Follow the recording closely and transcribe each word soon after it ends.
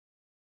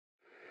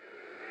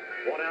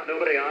One out,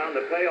 nobody on.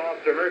 The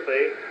payoff to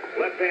Murphy.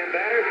 Left-hand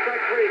batter,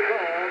 strike three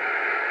called.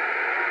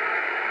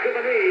 To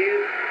the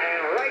knees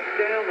and right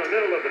down the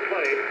middle of the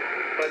plate.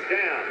 But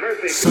down,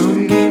 Murphy.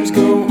 Some games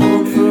go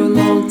on for a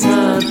long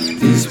time.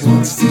 This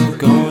one's still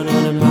going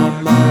on in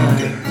my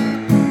mind.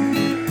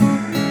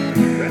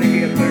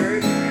 Renegade at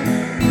third.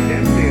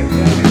 Dempsey at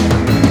second.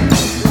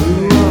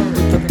 Grew up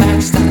with the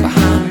backstop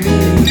behind me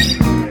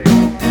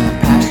and a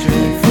pasture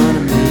in front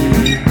of me.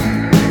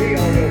 He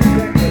almost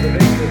set for the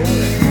bases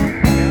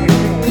loaded. And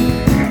now he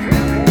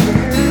goes.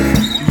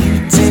 You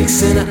take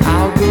center,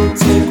 I'll go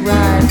take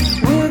right.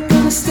 We're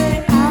gonna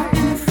stay out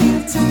in the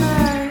field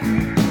tonight.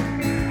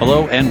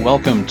 Hello and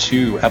welcome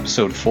to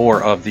episode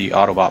 4 of the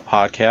Autobot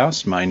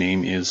podcast. My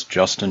name is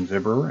Justin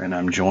Vibber and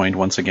I'm joined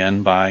once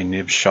again by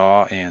Niv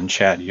Shaw and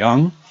Chad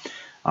Young.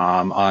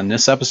 On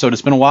this episode,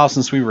 it's been a while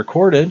since we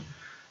recorded,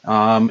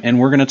 and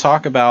we're going to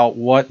talk about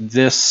what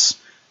this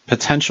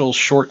potential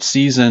short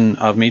season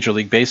of Major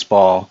League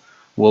Baseball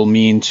will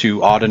mean to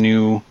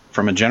Ottoneu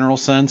from a general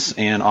sense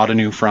and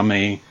Ottoneu from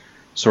a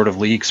sort of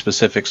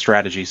league-specific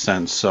strategy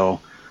sense. So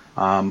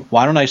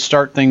why don't I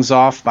start things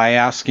off by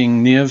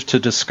asking Niv to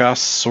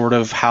discuss sort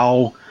of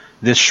how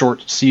this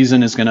short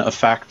season is going to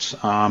affect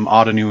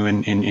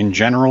Ottoneu in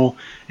general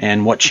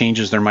and what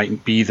changes there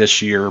might be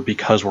this year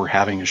because we're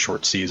having a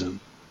short season.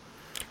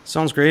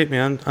 Sounds great,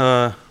 man.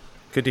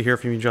 Good to hear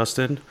from you,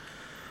 Justin.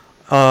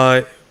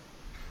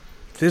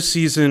 This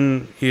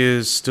season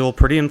is still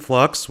pretty in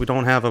flux. We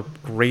don't have a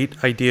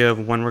great idea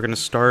of when we're going to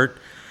start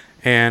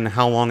and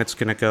how long it's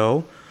going to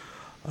go.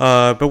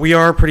 But we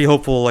are pretty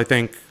hopeful, I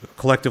think,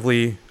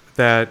 collectively,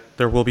 that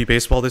there will be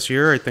baseball this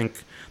year. I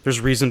think there's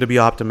reason to be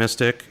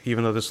optimistic,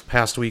 even though this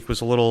past week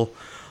was a little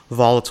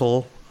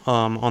volatile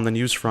on the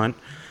news front.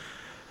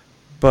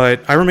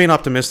 But I remain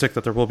optimistic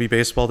that there will be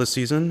baseball this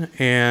season,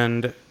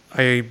 and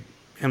I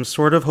am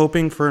sort of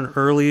hoping for an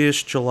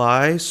early-ish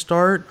July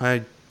start.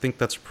 I think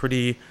that's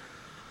pretty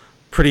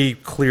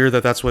clear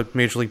that that's what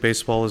Major League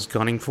Baseball is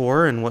gunning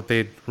for and what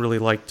they'd really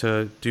like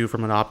to do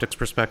from an optics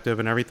perspective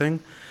and everything.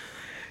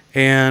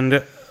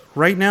 And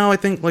right now, I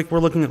think we're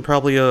looking at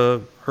probably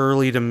a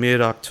early to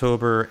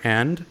mid-October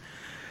end,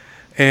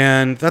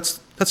 and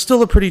that's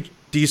still a pretty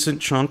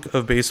decent chunk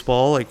of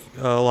baseball. A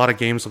lot of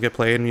games will get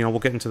played, and we'll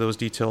get into those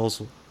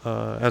details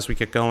as we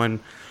get going.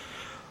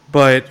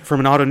 But from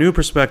an Ottoneu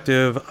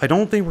perspective, I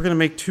don't think we're going to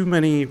make too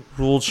many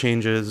rule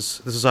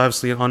changes. This is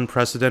obviously an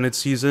unprecedented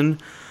season,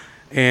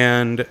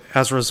 and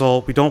as a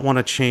result, we don't want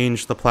to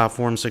change the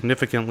platform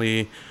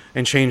significantly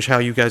and change how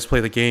you guys play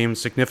the game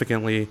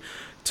significantly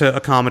to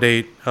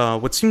accommodate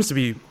what seems to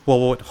be,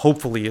 what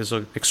hopefully is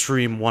an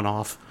extreme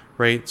one-off,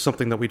 right?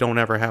 Something that we don't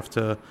ever have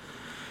to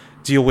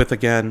deal with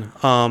again.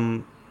 A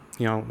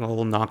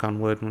little knock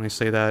on wood when I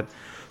say that.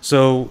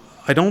 So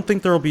I don't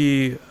think there will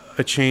be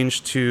a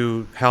change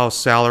to how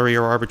salary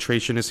or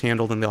arbitration is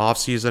handled in the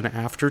off-season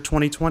after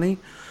 2020.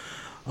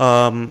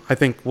 I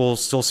think we'll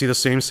still see the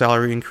same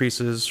salary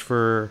increases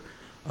for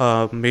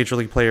major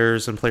league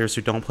players and players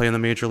who don't play in the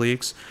major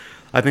leagues.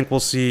 I think we'll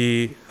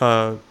see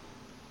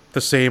the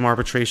same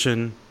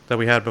arbitration that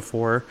we had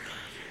before.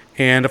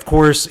 And of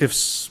course, if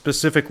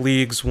specific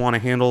leagues want to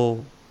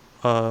handle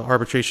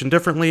arbitration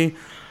differently,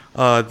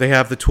 they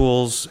have the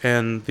tools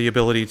and the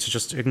ability to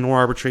just ignore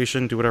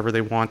arbitration, do whatever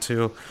they want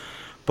to.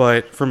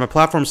 But from a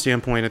platform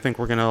standpoint, I think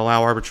we're going to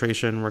allow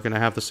arbitration. We're going to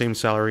have the same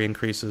salary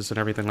increases and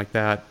everything like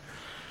that.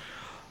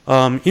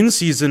 In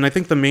season, I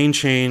think the main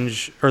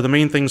change or the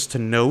main things to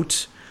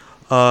note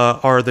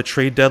are the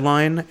trade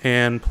deadline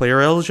and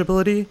player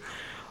eligibility.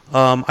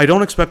 I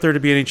don't expect there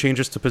to be any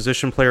changes to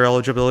position player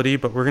eligibility,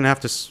 but we're going to have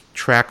to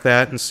track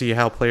that and see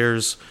how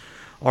players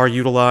are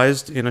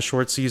utilized in a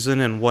short season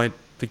and what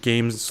the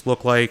games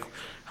look like,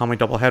 how many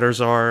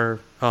doubleheaders are,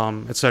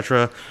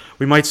 etc.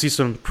 We might see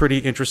some pretty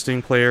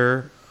interesting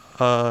player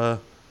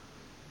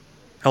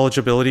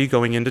eligibility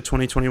going into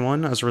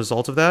 2021 as a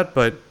result of that,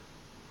 but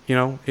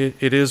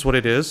it is what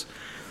it is.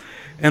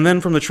 And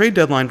then from the trade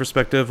deadline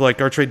perspective,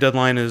 our trade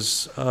deadline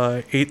is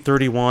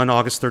 8/31,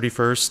 August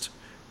 31st,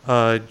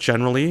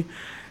 generally.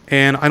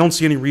 And I don't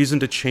see any reason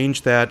to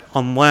change that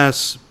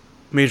unless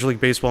Major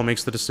League Baseball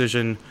makes the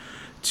decision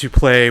to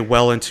play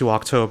well into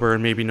October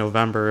and maybe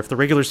November. If the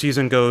regular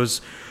season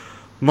goes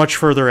much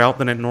further out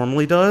than it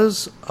normally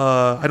does,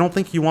 I don't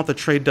think you want the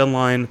trade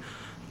deadline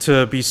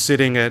to be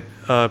sitting at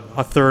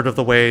a third of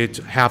the way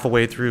to half a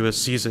way through a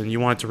season. You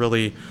want it to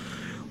really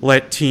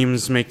let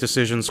teams make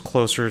decisions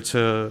closer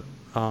to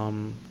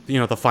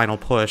the final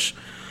push.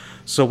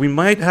 So we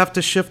might have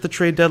to shift the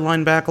trade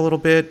deadline back a little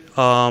bit,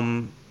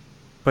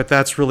 but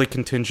that's really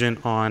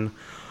contingent on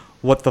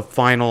what the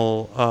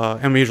final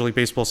Major League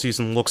Baseball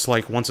season looks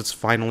like once it's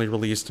finally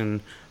released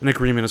and an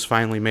agreement is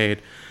finally made.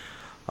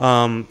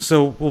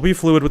 So we'll be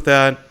fluid with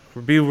that.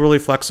 We'll be really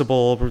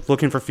flexible. We're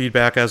looking for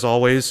feedback as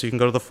always, so you can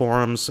go to the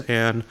forums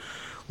and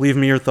leave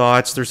me your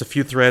thoughts. There's a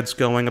few threads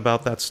going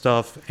about that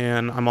stuff,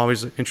 and I'm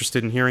always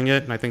interested in hearing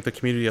it, and I think the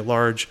community at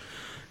large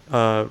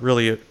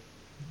really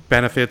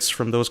benefits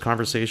from those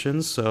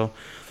conversations. So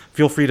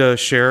feel free to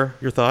share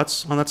your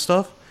thoughts on that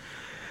stuff.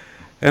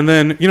 And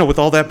then, with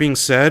all that being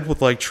said,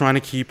 with like trying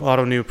to keep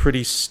Ottoneu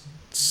pretty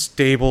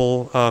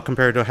stable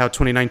compared to how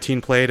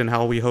 2019 played and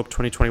how we hope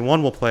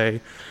 2021 will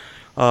play,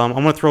 I'm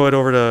going to throw it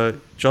over to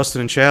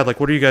Justin and Chad. Like,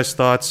 what are you guys'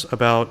 thoughts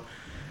about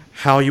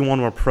how you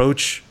want to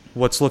approach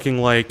what's looking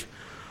like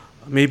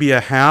maybe a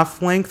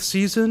half-length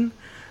season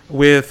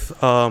with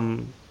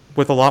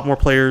a lot more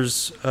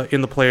players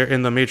in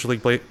the Major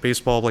League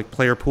Baseball like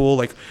player pool,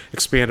 like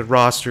expanded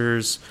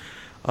rosters,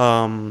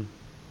 and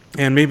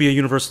maybe a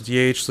universal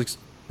DH. Like,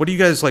 what are you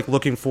guys like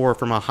looking for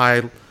from a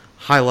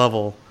high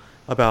level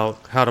about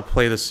how to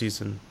play this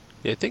season?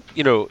 Yeah, I think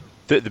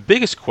the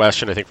biggest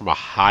question I think from a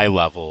high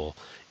level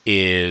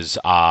is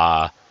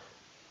that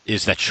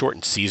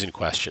shortened season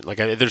question. Like,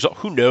 there's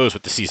who knows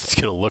what the season's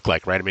going to look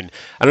like, right? I mean,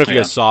 I don't know if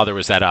you guys saw there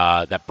was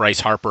that Bryce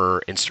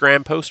Harper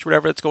Instagram post, or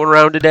whatever, that's going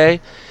around today,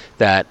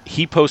 that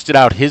he posted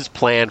out his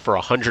plan for a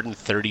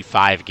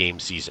 135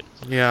 game season.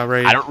 Yeah,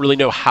 right. I don't really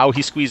know how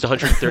he squeezed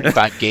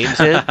 135 games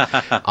in.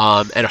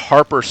 And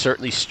Harper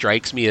certainly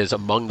strikes me as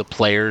among the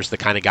players, the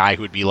kind of guy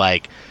who would be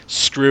like,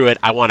 screw it,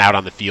 I want out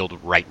on the field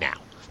right now.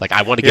 Like,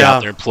 I want to get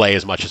out there and play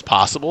as much as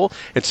possible.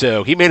 And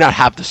so he may not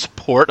have the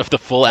support of the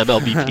full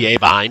MLBPA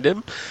behind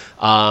him.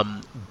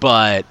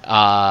 But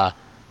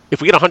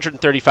if we get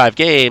 135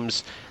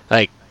 games,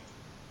 like,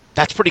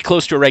 that's pretty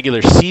close to a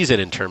regular season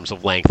in terms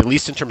of length, at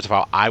least in terms of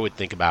how I would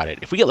think about it.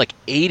 If we get like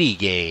 80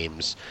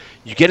 games,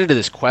 you get into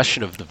this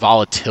question of the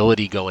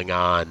volatility going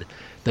on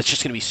that's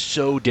just going to be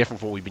so different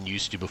from what we've been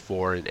used to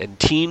before. And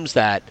teams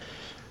that,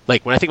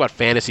 like, when I think about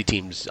fantasy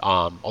teams,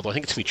 although I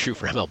think it's going to be true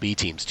for MLB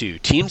teams too,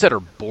 teams that are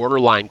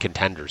borderline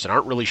contenders and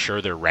aren't really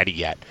sure they're ready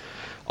yet,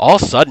 all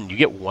of a sudden you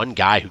get one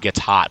guy who gets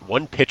hot,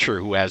 one pitcher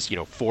who has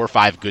 4 or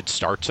 5 good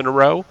starts in a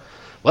row.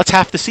 Well, that's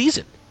half the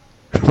season.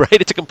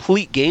 Right, it's a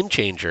complete game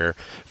changer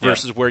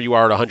versus where you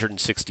are at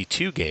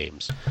 162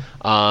 games,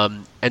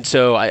 and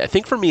so I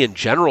think for me in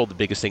general, the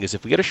biggest thing is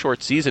if we get a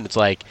short season, it's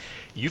like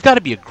you've got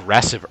to be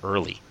aggressive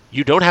early.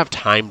 You don't have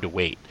time to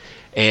wait,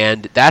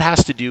 and that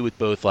has to do with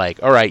both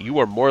like, all right, you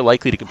are more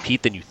likely to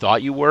compete than you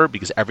thought you were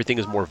because everything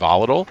is more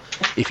volatile.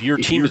 If your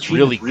team is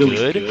really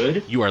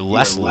good, you are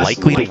less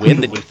likely to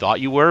win than you thought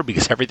you were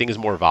because everything is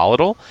more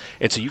volatile,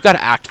 and so you've got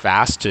to act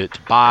fast to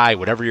buy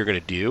whatever you're going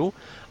to do.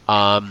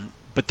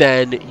 But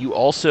then you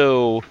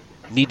also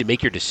need to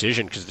make your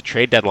decision because the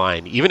trade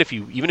deadline, even if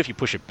you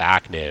push it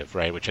back, Niv,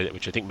 right, which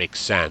I think makes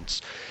sense.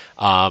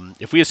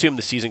 If we assume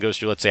the season goes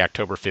through, let's say,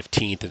 October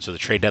 15th, and so the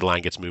trade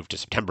deadline gets moved to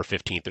September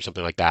 15th or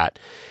something like that,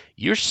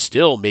 you're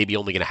still maybe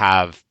only going to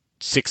have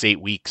 6-8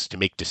 weeks to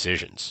make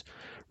decisions,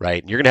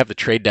 right? And you're going to have the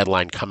trade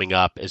deadline coming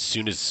up as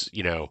soon as,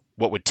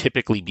 what would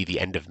typically be the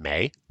end of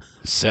May.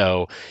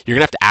 So you're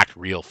going to have to act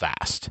real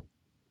fast.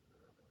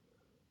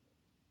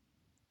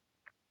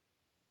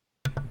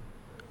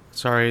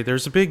 Sorry,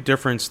 there's a big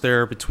difference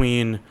there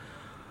between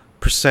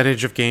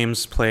percentage of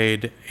games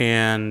played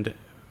and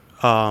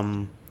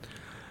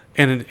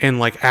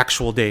like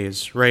actual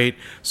days, right?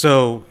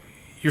 So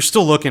you're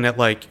still looking at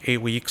like 8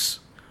 weeks,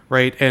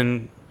 right?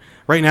 And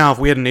right now, if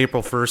we had an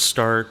April 1st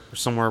start or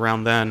somewhere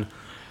around then,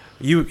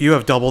 you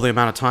have double the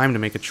amount of time to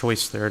make a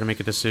choice there, to make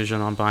a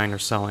decision on buying or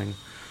selling.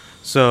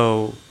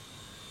 So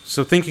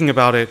thinking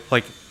about it,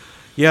 like,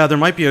 yeah, there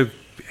might be a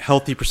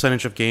healthy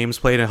percentage of games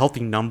played, a healthy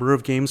number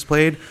of games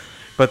played,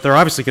 but they're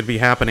obviously going to be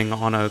happening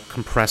on a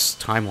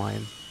compressed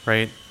timeline,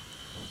 right?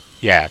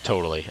 Yeah,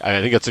 totally. I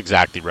think that's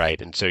exactly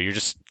right. And so you're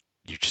just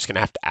going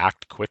to have to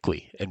act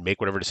quickly and make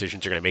whatever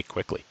decisions you're going to make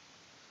quickly.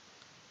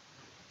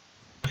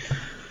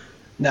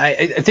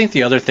 I think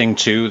the other thing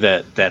too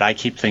that I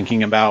keep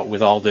thinking about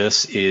with all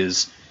this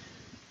is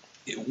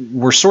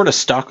we're sort of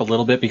stuck a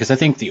little bit because I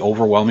think the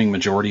overwhelming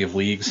majority of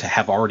leagues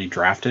have already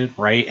drafted,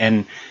 right?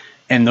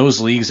 And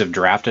those leagues have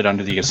drafted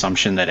under the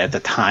assumption that at the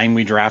time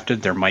we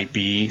drafted, there might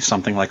be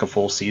something like a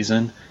full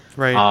season.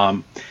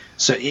 Right.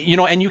 So,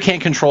 and you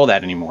can't control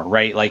that anymore,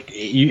 right? Like,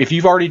 if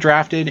you've already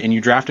drafted and you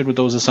drafted with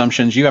those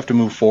assumptions, you have to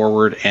move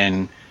forward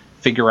and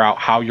figure out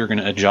how you're going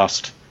to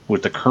adjust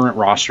with the current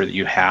roster that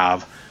you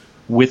have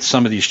with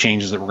some of these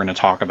changes that we're going to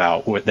talk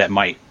about that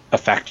might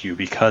affect you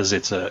because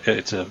it's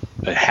a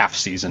half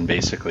season,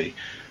 basically.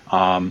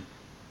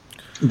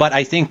 But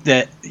I think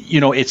that,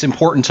 it's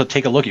important to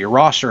take a look at your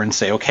roster and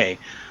say, okay,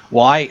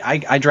 well,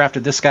 I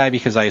drafted this guy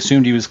because I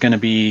assumed he was going to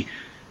be,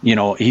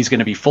 he's going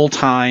to be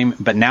full-time,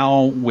 but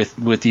now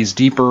with these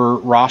deeper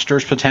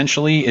rosters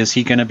potentially, is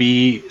he going to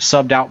be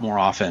subbed out more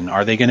often?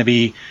 Are they going to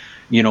be,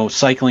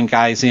 cycling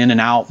guys in and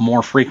out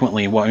more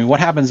frequently? Well, I mean, what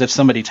happens if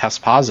somebody tests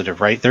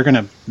positive, right? They're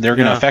going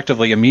to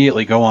effectively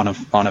immediately go on a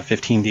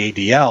 15-day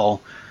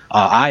DL,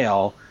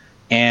 IL,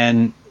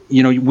 and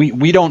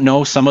we don't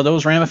know some of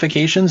those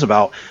ramifications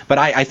but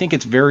I think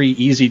it's very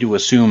easy to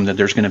assume that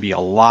there's going to be a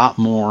lot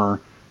more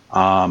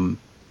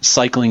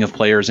cycling of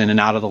players in and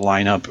out of the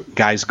lineup,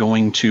 guys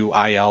going to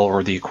IL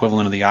or the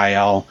equivalent of the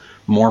IL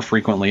more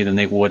frequently than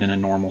they would in a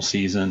normal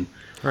season.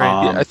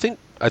 Right. Yeah,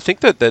 I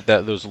think that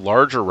those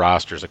larger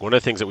rosters, like one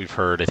of the things that we've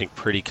heard, I think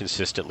pretty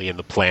consistently in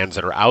the plans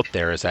that are out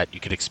there is that you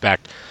could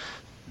expect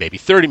maybe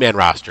 30-man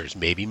rosters,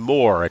 maybe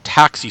more, a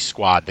taxi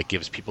squad that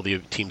gives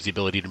teams the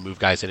ability to move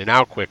guys in and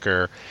out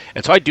quicker.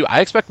 And so I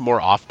expect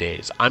more off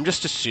days. I'm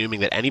just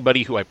assuming that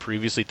anybody who I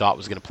previously thought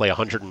was going to play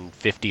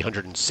 150,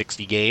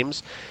 160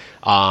 games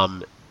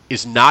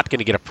is not going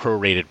to get a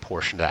prorated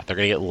portion of that. They're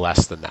going to get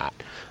less than that.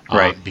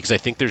 Right. Because I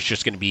think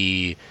there's going to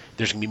be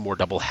more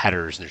double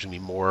headers, and there's going to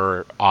be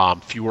more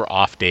fewer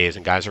off days,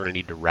 and guys are going to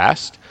need to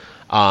rest.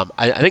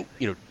 I think,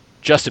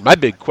 Justin, my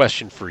big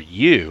question for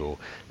you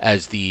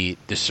as the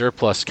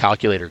surplus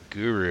calculator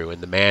guru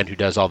and the man who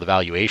does all the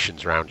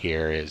valuations around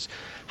here is,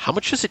 how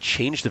much does it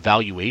change the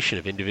valuation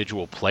of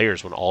individual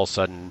players when all of a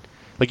sudden,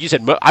 like you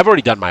said, I've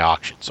already done my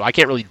auction, so I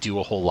can't really do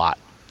a whole lot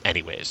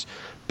anyways.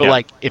 But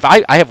like, if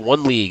I have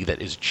one league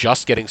that is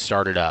just getting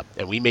started up,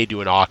 and we may do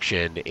an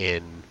auction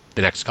in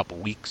the next couple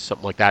weeks,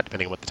 something like that,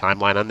 depending on what the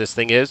timeline on this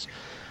thing is,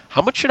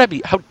 how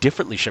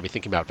differently should I be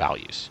thinking about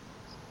values?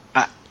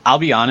 I'll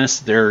be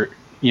honest,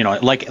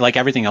 like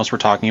everything else we're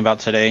talking about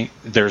today,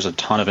 there's a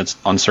ton of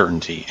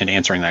uncertainty in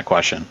answering that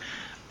question.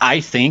 I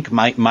think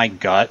my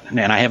gut, and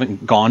I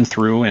haven't gone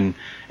through and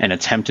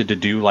attempted to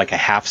do like a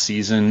half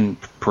season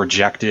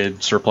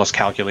projected surplus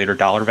calculator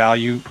dollar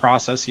value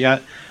process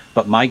yet,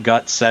 but my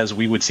gut says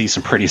we would see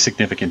some pretty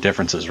significant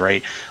differences,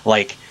 right?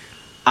 Like,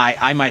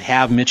 I might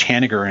have Mitch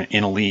Haniger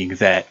in a league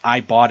that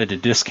I bought at a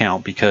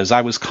discount because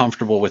I was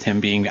comfortable with him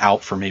being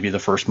out for maybe the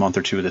first month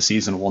or two of the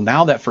season. Well,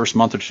 now that first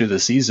month or two of the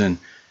season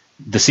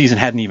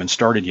hadn't even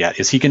started yet.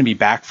 Is he going to be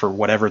back for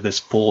whatever this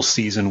full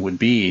season would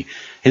be?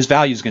 His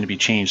value is going to be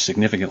changed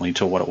significantly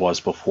to what it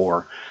was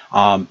before.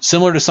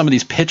 Similar to some of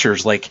these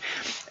pitchers, like,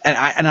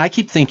 and I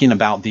keep thinking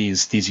about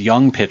these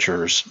young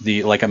pitchers,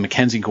 like a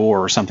Mackenzie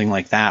Gore or something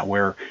like that,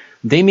 where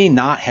they may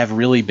not have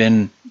really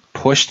been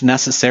pushed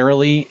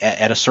necessarily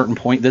at a certain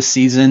point this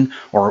season,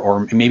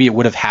 or maybe it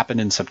would have happened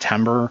in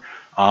September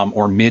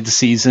or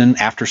mid-season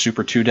after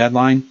Super 2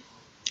 deadline.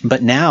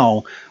 But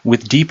now,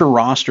 with deeper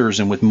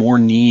rosters and with more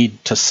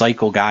need to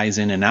cycle guys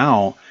in and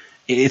out,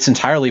 it's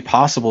entirely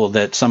possible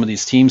that some of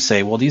these teams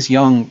say, well, these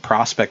young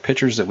prospect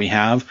pitchers that we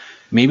have,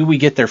 maybe we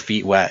get their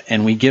feet wet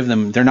and we give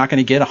them, they're not going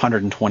to get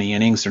 120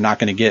 innings. They're not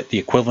going to get the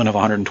equivalent of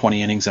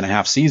 120 innings in a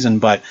half season,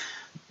 but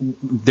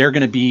they're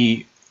going to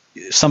be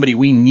somebody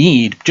we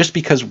need just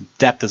because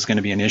depth is going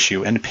to be an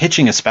issue. And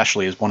pitching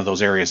especially is one of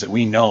those areas that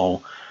we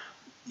know,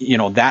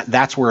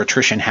 that's where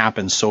attrition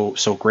happens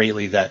so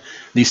greatly that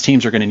these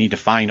teams are going to need to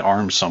find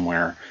arms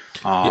somewhere.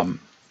 And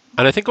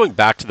I think going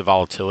back to the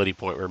volatility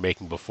point we were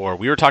making before,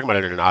 we were talking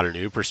about it in an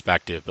Ottoneu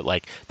perspective, but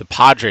like the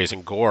Padres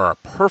and Gore are a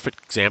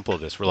perfect example of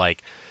this. We're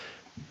like,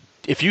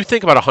 if you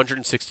think about a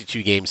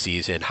 162 game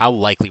season, how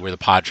likely were the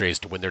Padres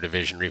to win their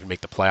division or even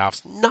make the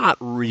playoffs? Not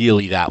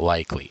really that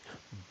likely.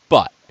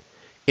 But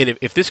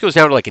if this goes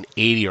down to like an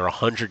 80 or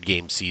 100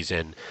 game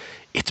season,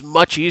 it's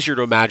much easier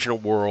to imagine a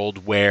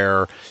world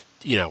where,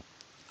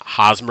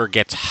 Hosmer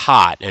gets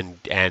hot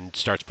and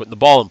starts putting the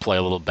ball in play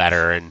a little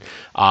better, and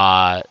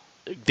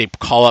they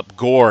call up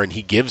Gore and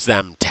he gives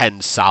them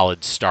 10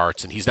 solid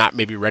starts, and he's not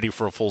maybe ready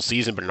for a full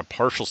season, but in a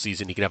partial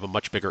season he can have a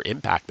much bigger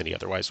impact than he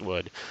otherwise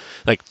would.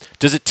 Like,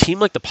 does a team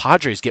like the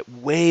Padres get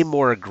way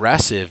more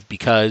aggressive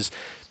because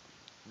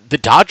the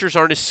Dodgers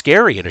aren't as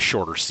scary in a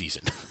shorter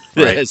season?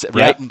 Right.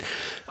 Right?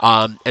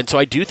 Yeah. And so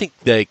I do think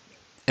that.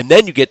 And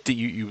then you get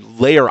you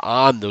layer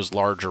on those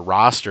larger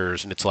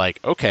rosters, and it's like,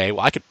 okay,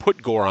 well, I could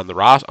put Gore on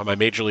my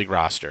major league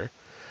roster.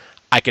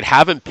 I could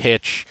have him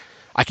pitch.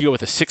 I could go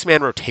with a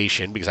 6-man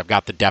rotation because I've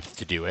got the depth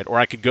to do it, or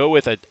I could go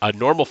with a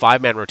normal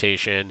 5-man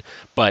rotation,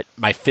 but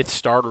my 5th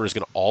starter is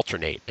going to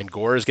alternate, and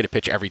Gore is going to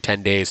pitch every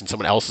 10 days, and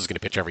someone else is going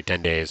to pitch every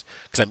 10 days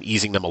because I'm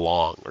easing them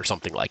along or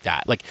something like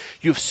that. Like,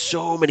 you have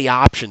so many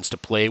options to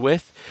play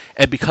with,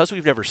 and because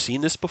we've never seen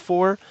this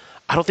before,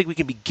 I don't think we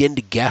can begin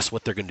to guess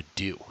what they're going to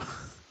do.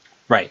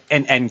 Right.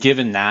 And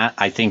given that,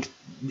 I think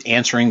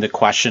answering the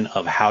question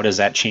of how does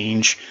that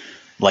change,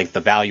 like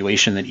the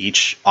valuation that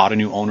each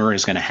Ottoneu owner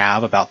is going to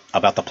have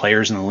about the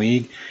players in the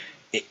league,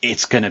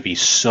 it's going to be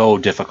so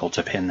difficult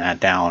to pin that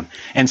down.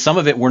 And some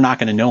of it we're not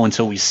going to know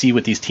until we see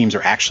what these teams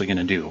are actually going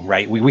to do,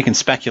 right? We can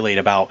speculate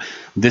about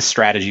this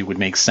strategy would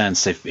make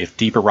sense if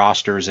deeper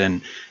rosters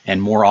and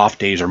more off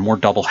days or more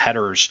double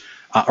headers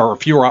or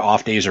fewer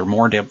off days or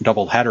more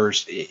double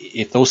headers.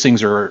 If those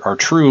things are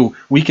true,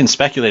 we can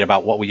speculate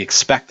about what we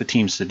expect the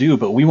teams to do,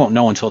 but we won't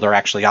know until they're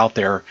actually out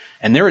there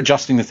and they're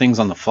adjusting the things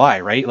on the fly,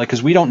 right? Like,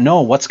 because we don't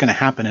know what's going to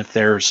happen if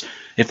there's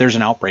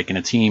an outbreak and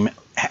a team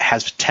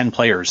has 10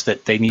 players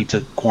that they need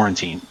to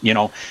quarantine,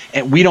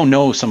 and we don't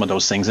know some of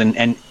those things,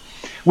 and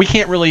we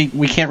can't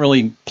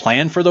really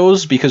plan for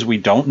those because we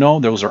don't know.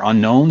 Those are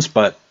unknowns.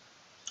 But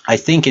I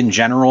think in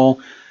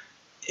general,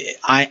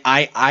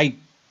 I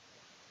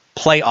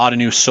play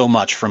Ottoneu so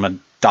much from a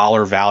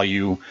dollar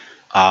value,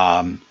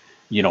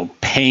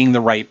 paying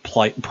the right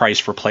price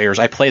for players.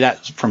 I play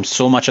that from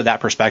so much of that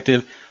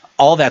perspective.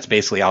 All that's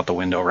basically out the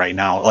window right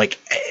now. Like,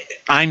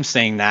 I'm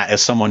saying that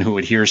as someone who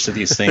adheres to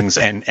these things,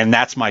 and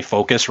that's my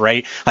focus,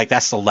 right? Like,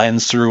 that's the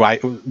lens through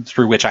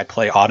which I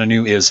play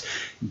Ottoneu, is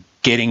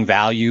getting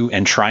value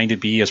and trying to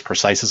be as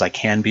precise as I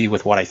can be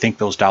with what I think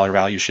those dollar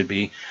values should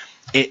be.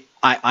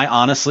 I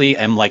honestly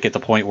am like at the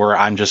point where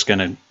I'm just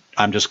gonna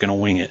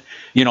wing it.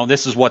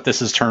 This is what this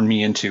has turned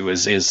me into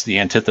is the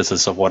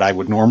antithesis of what I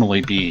would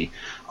normally be.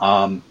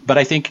 But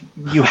I think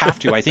you have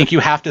to. I think you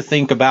have to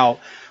think about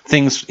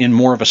things in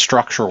more of a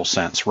structural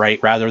sense,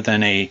 right? Rather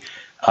than a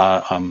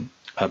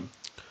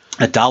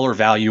dollar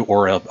value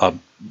or a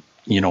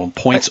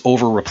points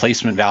over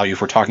replacement value.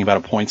 If we're talking about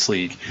a points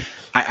league,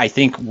 I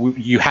think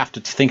you have to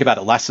think about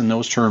it less in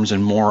those terms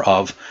and more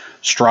of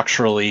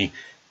structurally.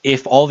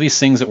 If all these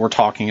things that we're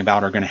talking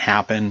about are going to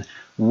happen,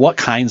 what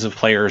kinds of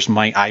players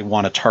might I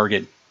want to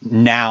target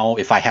now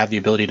if I have the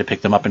ability to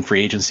pick them up in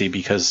free agency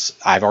because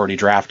I've already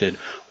drafted,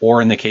 or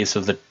in the case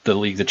of the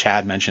league that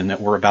Chad mentioned that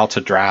we're about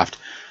to draft,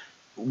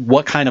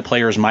 what kind of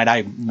players might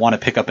I want to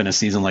pick up in a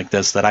season like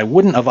this that I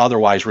wouldn't have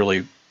otherwise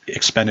really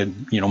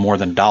expended more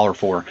than $1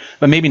 for,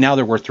 but maybe now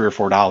they're worth $3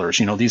 or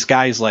 $4. These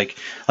guys like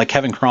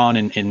Kevin Cron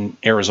in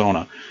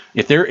Arizona,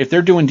 if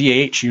they're doing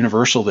DH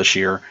universal this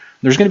year,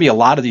 there's going to be a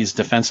lot of these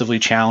defensively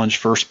challenged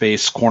first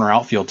base corner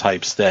outfield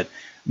types that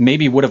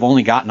maybe would have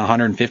only gotten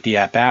 150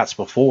 at bats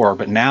before,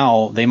 but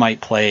now they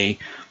might play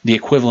the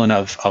equivalent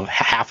of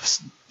half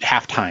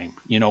time,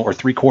 or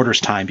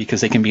 3/4 time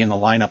because they can be in the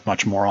lineup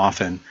much more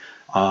often.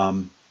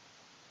 And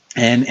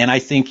I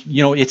think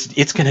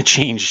it's going to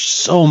change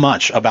so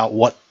much about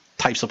what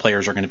types of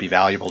players are going to be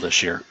valuable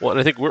this year. Well, and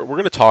I think we're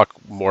going to talk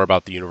more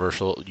about the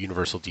universal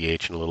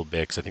DH in a little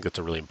bit because I think that's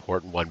a really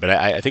important one. But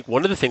I think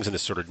one of the things in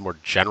this sort of more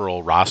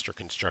general roster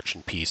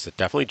construction piece that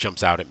definitely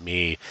jumps out at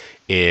me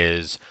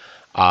is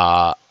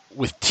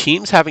with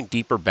teams having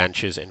deeper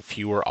benches and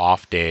fewer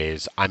off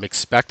days, I'm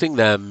expecting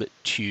them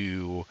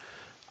to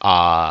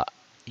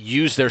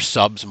use their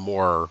subs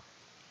more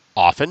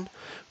often,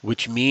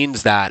 which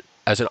means that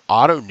as an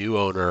Ottoneu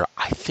owner,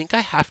 I think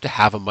I have to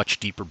have a much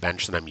deeper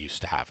bench than I'm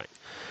used to having.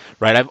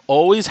 Right? I've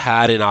always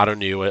had in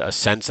Ottoneu a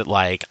sense that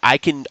like I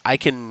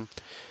can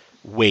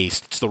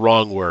waste, it's the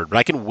wrong word, but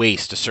I can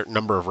waste a certain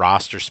number of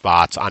roster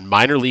spots on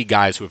minor league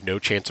guys who have no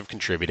chance of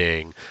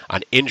contributing,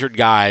 on injured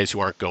guys who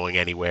aren't going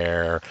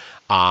anywhere,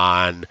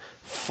 on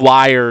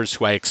flyers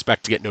who I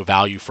expect to get no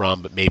value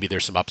from, but maybe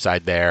there's some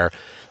upside there.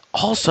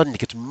 All of a sudden, it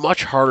gets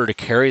much harder to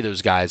carry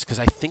those guys because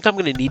I think I'm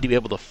going to need to be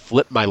able to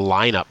flip my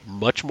lineup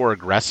much more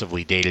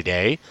aggressively day to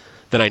day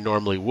than I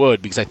normally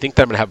would because I think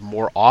that I'm going to have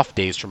more off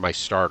days from my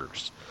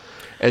starters.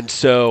 And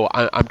so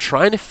I'm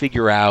trying to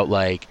figure out,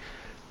 like,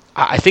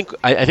 I think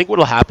what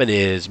will happen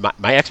is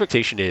my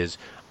expectation is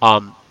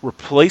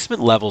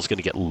replacement level is going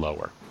to get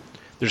lower.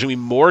 There's going to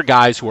be more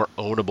guys who are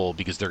ownable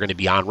because they're going to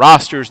be on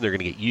rosters and they're going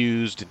to get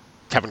used.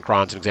 Kevin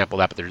Cron's an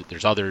example of that, but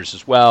there's others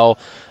as well.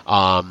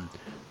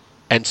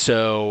 And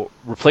so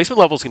replacement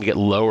level is going to get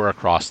lower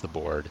across the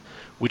board,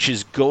 which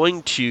is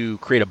going to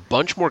create a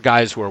bunch more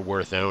guys who are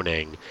worth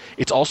owning.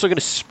 It's also going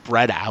to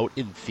spread out,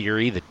 in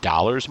theory, the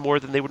dollars more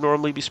than they would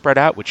normally be spread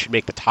out, which should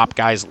make the top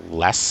guys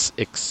less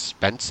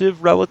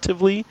expensive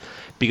relatively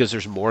because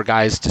there's more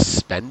guys to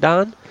spend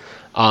on.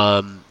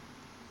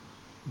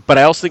 But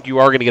I also think you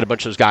are going to get a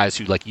bunch of those guys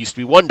who like used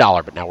to be $1,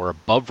 but now we're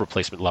above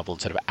replacement level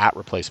instead of at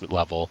replacement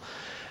level.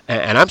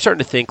 And I'm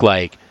starting to think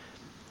like,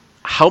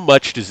 how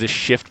much does this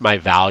shift my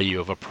value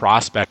of a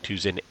prospect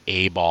who's in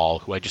A-ball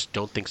who I just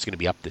don't think is going to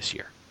be up this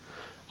year?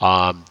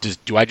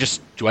 Do I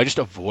just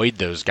avoid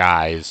those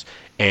guys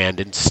and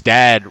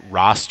instead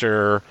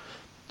roster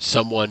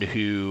someone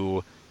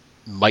who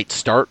might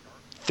start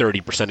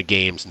 30% of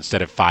games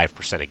instead of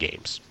 5% of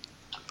games?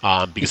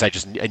 Because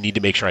I need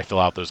to make sure I fill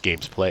out those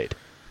games played.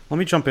 Let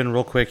me jump in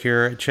real quick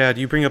here. Chad,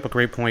 you bring up a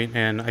great point,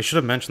 and I should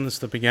have mentioned this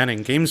at the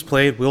beginning. Games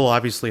played will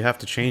obviously have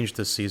to change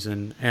this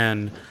season,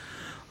 and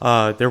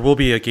there will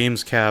be a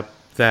games cap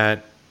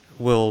that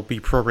will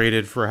be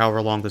prorated for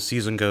however long the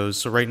season goes.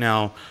 So right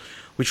now,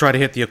 we try to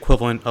hit the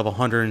equivalent of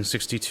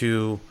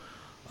 162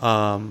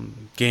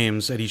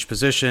 games at each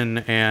position,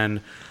 and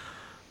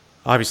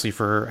obviously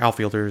for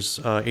outfielders,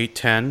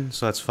 810,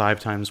 so that's 5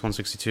 times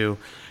 162.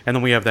 And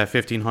then we have that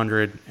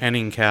 1,500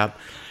 inning cap.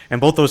 And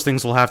both those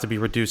things will have to be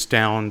reduced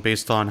down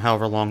based on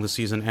however long the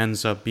season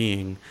ends up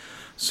being.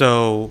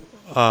 So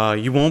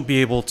you won't be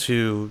able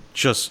to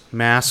just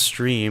mass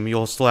stream.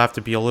 You'll still have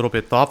to be a little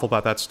bit thoughtful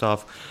about that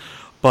stuff.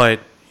 But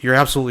you're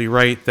absolutely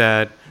right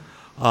that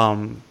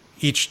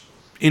each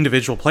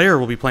individual player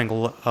will be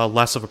playing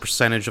less of a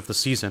percentage of the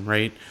season,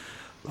 right?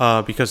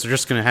 Because they're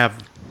just going to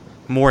have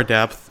more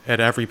depth at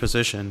every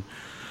position.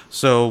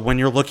 So when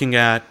you're looking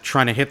at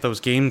trying to hit those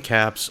game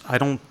caps,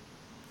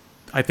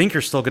 I think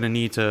you're still going to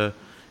need to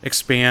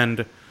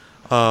expand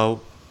a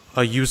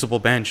usable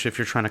bench if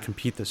you're trying to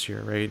compete this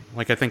year, right?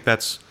 Like I think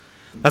that's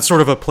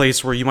sort of a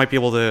place where you might be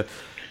able to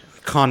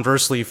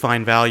conversely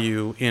find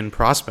value in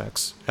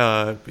prospects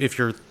if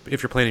you're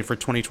planning for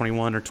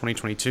 2021 or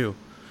 2022.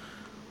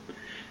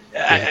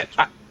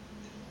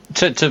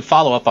 To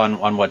follow up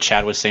on what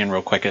Chad was saying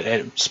real quick,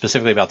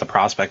 specifically about the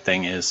prospect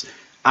thing, is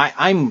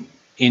I'm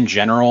in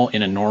general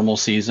in a normal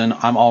season,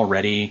 I'm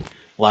already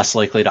less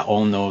likely to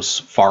own those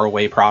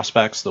faraway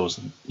prospects, those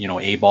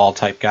A-ball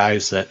type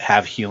guys that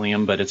have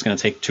helium, but it's going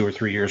to take 2 or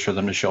 3 years for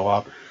them to show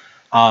up.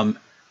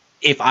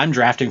 If I'm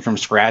drafting from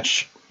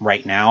scratch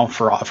right now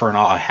for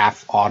a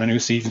half Ottoneu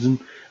season,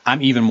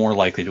 I'm even more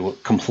likely to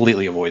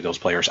completely avoid those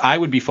players. I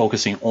would be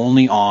focusing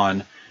only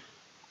on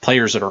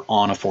players that are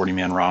on a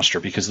 40-man roster,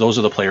 because those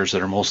are the players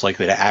that are most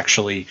likely to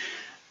actually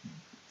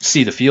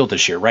see the field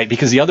this year, right?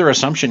 Because the other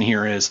assumption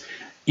here is,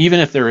 even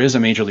if there is a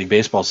Major League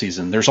Baseball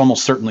season, there's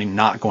almost certainly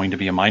not going to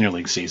be a minor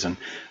league season.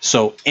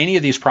 So any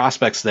of these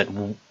prospects that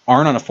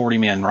aren't on a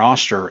 40-man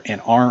roster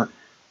and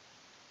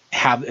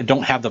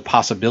don't have the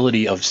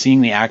possibility of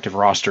seeing the active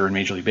roster in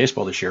Major League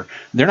Baseball this year,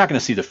 they're not going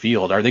to see the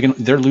field.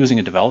 They're losing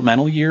a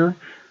developmental year.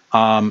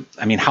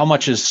 I mean, how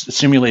much is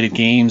simulated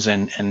games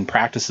and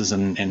practices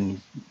and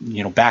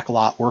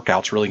backlot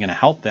workouts really going to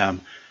help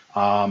them?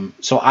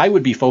 So I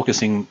would be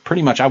focusing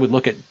pretty much. I would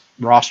look at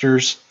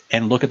rosters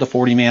and look at the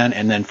 40-man,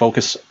 and then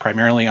focus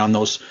primarily on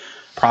those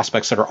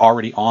prospects that are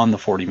already on the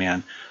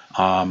 40-man,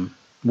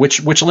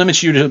 which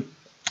limits you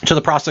to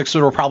the prospects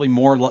that are probably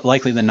more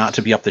likely than not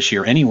to be up this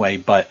year anyway.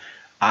 But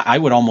I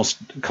would almost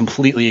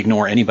completely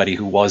ignore anybody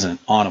who wasn't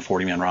on a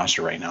 40-man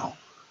roster right now.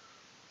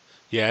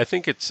 Yeah, I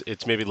think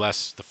it's maybe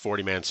less the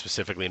 40-man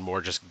specifically, and more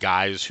just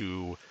guys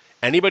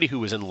anybody who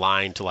was in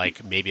line to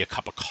like maybe a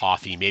cup of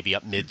coffee, maybe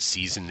up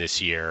mid-season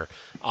this year,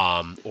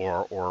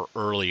 or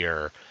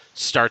earlier,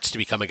 starts to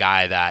become a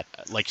guy that,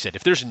 like you said,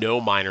 if there's no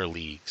minor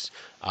leagues,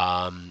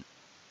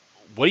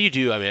 what do you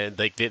do? I mean,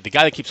 like the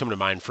guy that keeps coming to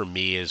mind for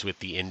me is with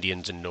the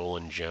Indians and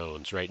Nolan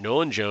Jones, right?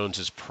 Nolan Jones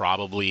is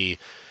probably,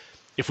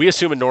 if we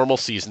assume a normal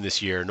season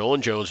this year,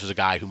 Nolan Jones was a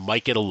guy who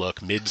might get a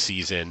look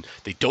mid-season.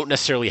 They don't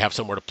necessarily have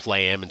somewhere to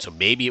play him, and so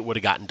maybe it would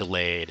have gotten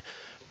delayed.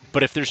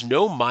 But if there's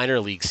no minor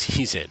league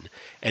season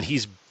and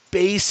he's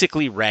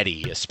basically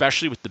ready,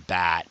 especially with the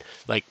bat,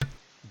 like,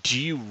 do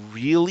you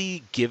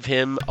really give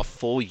him a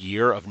full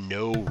year of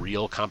no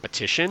real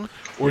competition?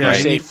 Or do you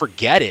say,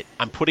 forget it,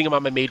 I'm putting him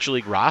on my major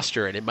league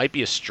roster, and it might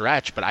be a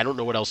stretch, but I don't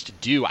know what else to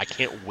do. I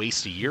can't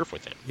waste a year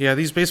with him. Yeah,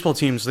 these baseball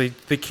teams, they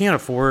can't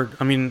afford,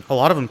 I mean, a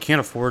lot of them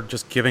can't afford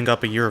just giving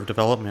up a year of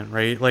development,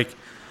 right? Like,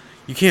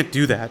 you can't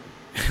do that.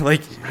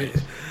 Like,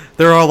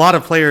 there are a lot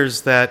of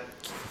players that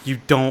you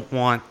don't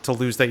want to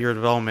lose that year of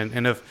development.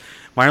 And if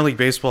minor league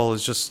baseball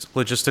is just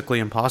logistically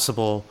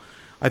impossible,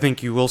 I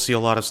think you will see a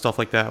lot of stuff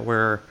like that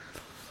where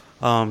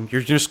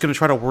you're just going to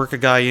try to work a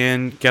guy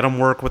in, get him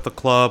work with the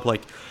club.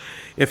 Like,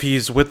 if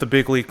he's with the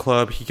big league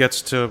club, he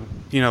gets to,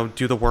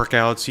 do the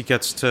workouts. He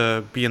gets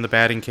to be in the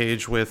batting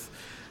cage with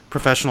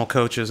professional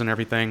coaches and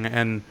everything.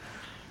 And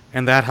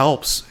that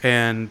helps.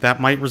 And that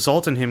might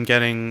result in him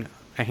getting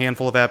a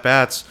handful of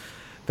at-bats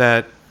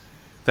that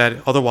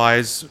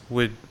otherwise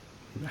would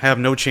have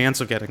no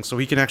chance of getting. So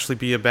he can actually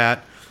be a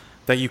bat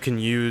that you can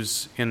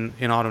use in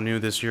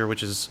Ottoneu this year,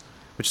 which is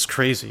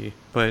crazy.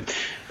 But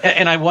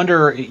I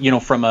wonder,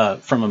 from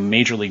a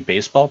Major League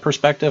Baseball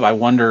perspective, I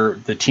wonder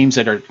the teams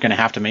that are going to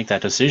have to make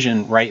that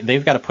decision, right?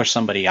 They've got to push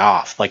somebody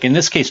off. Like in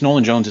this case,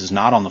 Nolan Jones is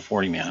not on the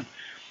 40-man.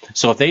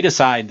 So if they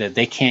decide that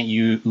they can't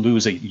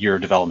lose a year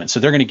of development, so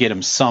they're going to get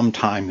him some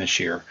time this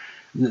year.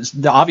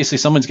 Obviously,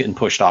 someone's getting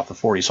pushed off the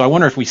 40. So I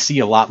wonder if we see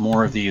a lot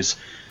more of these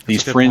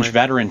fringe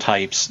veteran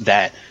types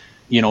that,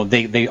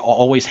 they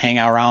always hang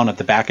around at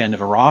the back end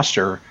of a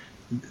roster.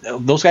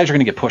 Those guys are going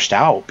to get pushed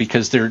out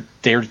because they're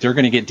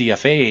going to get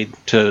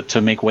DFA'd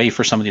to make way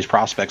for some of these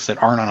prospects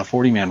that aren't on a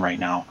 40-man right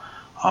now.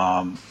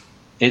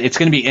 It's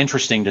going to be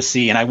interesting to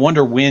see, and I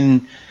wonder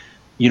when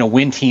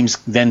teams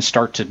then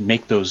start to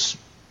make those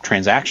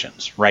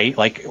transactions, right?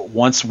 Like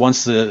once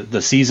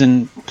the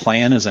season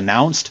plan is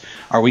announced,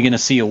 are we going to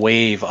see a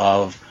wave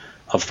of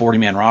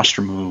 40-man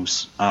roster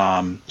moves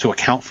to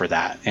account for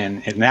that?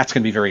 And that's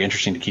going to be very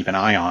interesting to keep an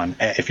eye on.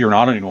 If you're an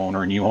Ottoneu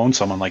owner and you own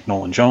someone like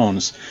Nolan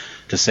Jones,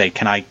 to say,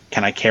 can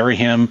I carry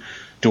him?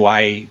 Do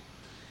I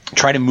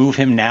try to move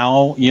him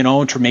now,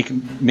 to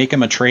make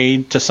him a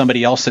trade to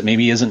somebody else that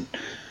maybe isn't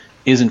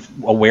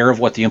aware of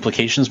what the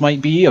implications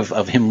might be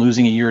of him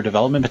losing a year of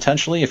development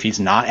potentially if he's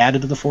not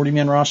added to the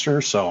 40-man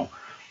roster? So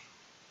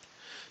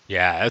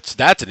yeah,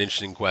 that's an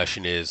interesting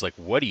question, is like,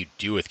 what do you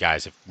do with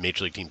guys if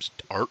major league teams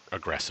aren't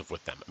aggressive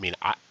with them? I mean,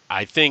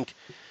 I think,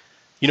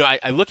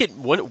 I look at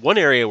one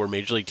area where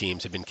major league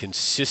teams have been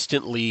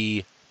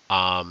consistently,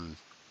 I don't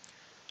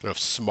know if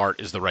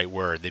smart is the right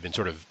word. They've been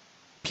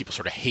people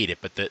sort of hate it,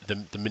 but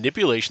the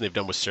manipulation they've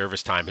done with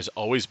service time has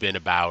always been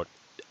about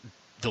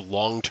the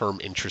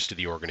long-term interest of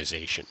the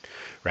organization,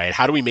 right?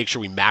 How do we make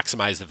sure we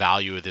maximize the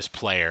value of this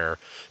player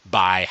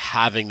by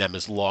having them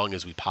as long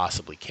as we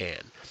possibly can?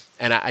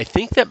 And I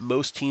think that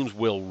most teams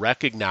will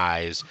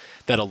recognize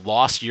that a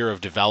lost year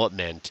of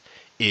development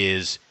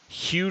is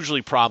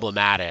hugely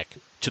problematic,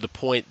 to the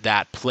point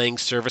that playing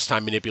service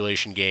time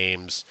manipulation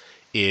games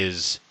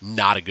is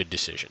not a good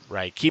decision,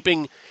 right?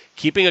 Keeping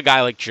a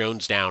guy like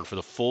Jones down for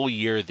the full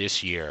year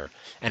this year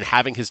and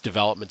having his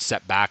development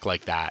set back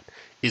like that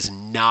is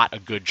not a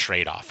good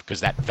trade-off,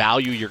 because that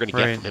value you're going to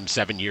get from him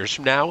 7 years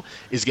from now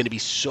is going to be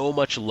so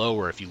much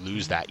lower if you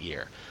lose that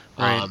year.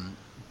 Right.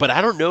 But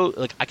I don't know,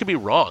 like, I could be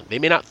wrong. They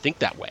may not think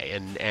that way,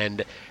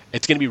 and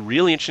it's going to be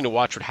really interesting to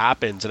watch what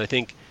happens. And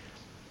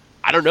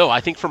I don't know.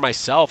 I think for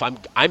myself,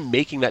 I'm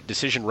making that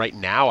decision right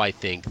now. I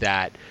think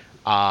that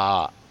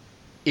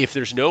if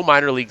there's no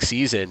minor league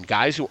season,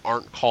 guys who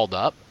aren't called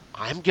up,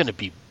 I'm going to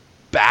be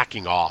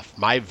backing off.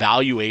 My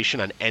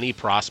valuation on any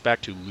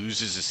prospect who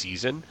loses a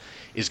season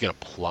is going to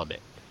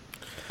plummet.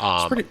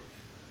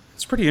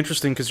 It's pretty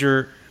interesting because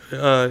you're,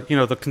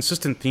 the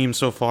consistent theme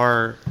so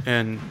far,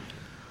 and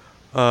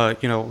when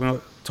we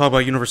talk about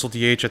universal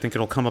DH, I think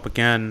it'll come up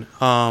again.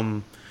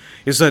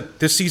 Is that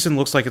this season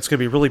looks like it's going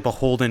to be really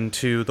beholden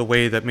to the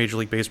way that Major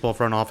League Baseball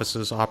front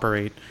offices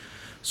operate.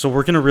 So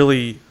we're going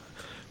to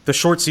the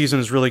short season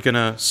is really going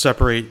to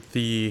separate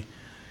the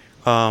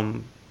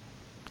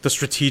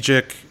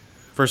strategic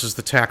versus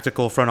the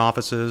tactical front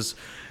offices,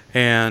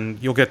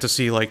 and you'll get to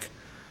see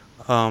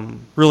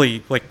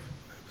really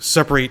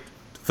separate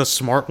the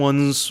smart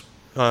ones.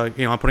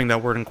 I'm putting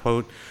that word in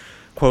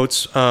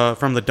quotes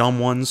from the dumb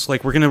ones.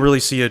 Like, we're going to really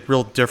see a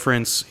real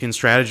difference in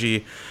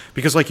strategy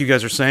because, like you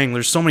guys are saying,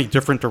 there's so many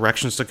different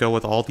directions to go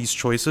with all these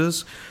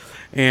choices.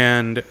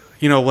 And,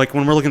 when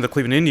we're looking at the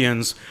Cleveland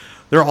Indians,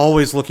 they're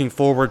always looking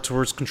forward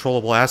towards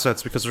controllable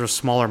assets because they're a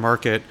smaller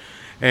market.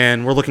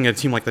 And we're looking at a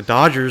team like the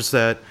Dodgers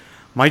that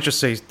might just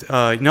say,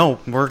 no,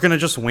 we're going to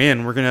just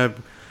win. We're going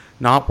to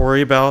not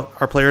worry about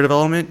our player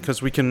development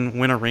because we can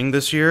win a ring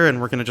this year, and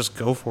we're going to just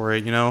go for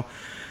it,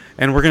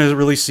 And we're going to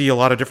really see a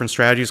lot of different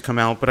strategies come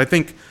out. But I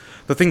think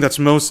the thing that's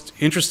most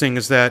interesting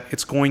is that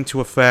it's going to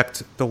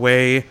affect the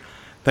way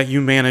that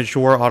you manage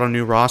your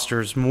Ottoneu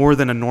rosters more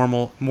than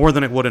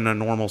it would in a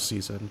normal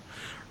season,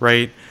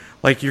 right?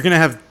 Like, you're going to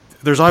have,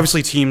 there's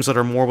obviously teams that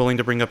are more willing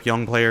to bring up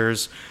young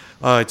players,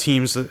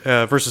 teams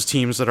versus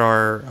teams that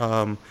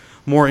are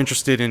more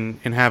interested in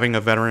having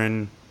a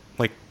veteran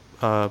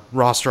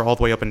roster all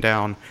the way up and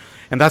down.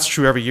 And that's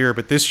true every year.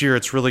 But this year,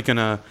 it's really going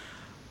to,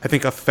 I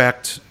think,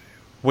 affect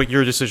what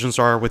your decisions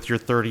are with your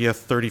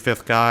 30th,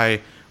 35th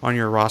guy on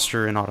your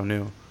roster in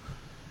Ottoneu.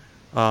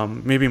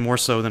 Maybe more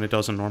so than it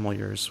does in normal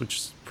years, which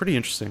is pretty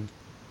interesting.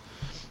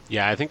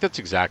 Yeah, I think that's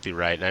exactly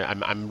right.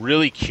 And I'm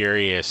really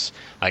curious,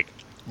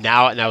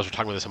 now as we're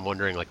talking about this, I'm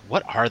wondering,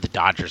 what are the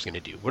Dodgers going to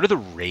do? What are the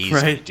Rays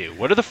going to do?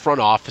 What are the front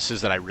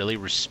offices that I really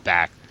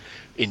respect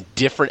in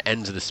different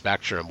ends of the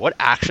spectrum? What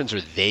actions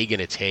are they going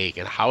to take,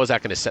 and how is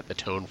that going to set the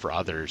tone for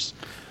others?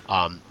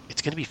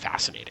 It's going to be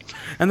fascinating.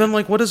 And then,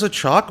 what does a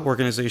chalk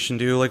organization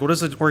do? What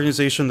is an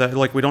organization that,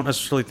 we don't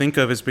necessarily think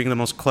of as being the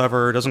most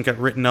clever, doesn't get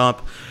written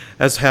up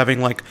as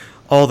having,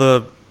 all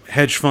the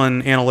hedge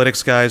fund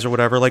analytics guys or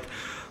whatever?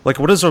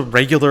 What does a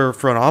regular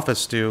front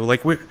office do?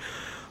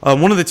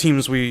 One of the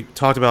teams we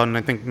talked about, and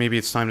I think maybe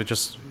it's time to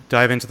just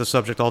dive into the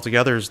subject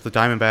altogether, is the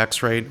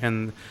Diamondbacks, right?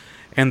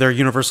 And their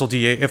universal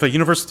DH. If a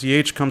universal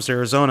DH comes to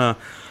Arizona,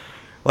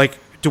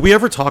 do we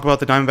ever talk about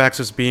the Diamondbacks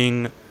as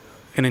being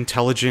an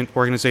intelligent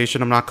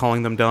organization? I'm not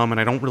calling them dumb,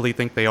 and I don't really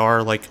think they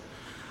are.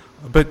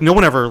 But no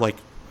one ever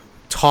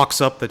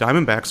talks up the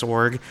Diamondbacks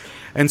org,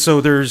 and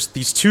so there's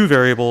these two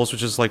variables,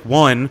 which is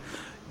one,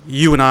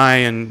 you and I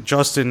and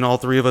Justin, all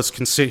three of us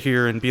can sit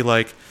here and be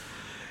like,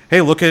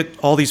 hey, look at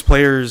all these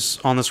players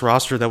on this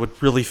roster that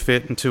would really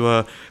fit into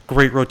a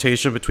great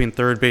rotation between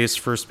third base,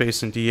 first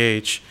base, and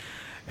DH.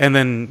 And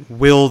then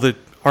are the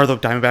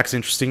Diamondbacks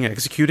interested in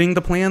executing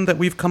the plan that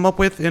we've come up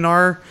with in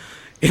our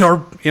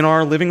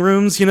living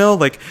rooms?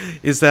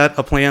 Is that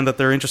a plan that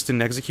they're interested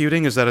in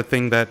executing? Is that a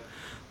thing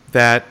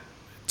that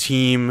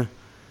team,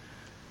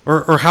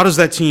 or how does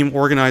that team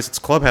organize its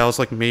clubhouse?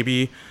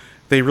 Maybe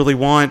they really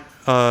want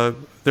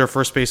their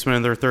first baseman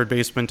and their third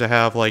baseman to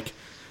have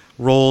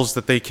roles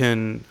that they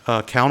can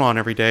count on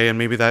every day, and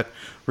maybe that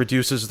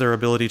reduces their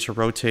ability to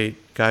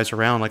rotate guys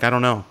around. I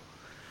don't know.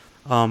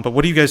 But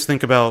what do you guys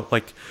think about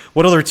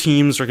what other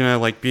teams are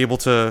gonna be able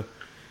to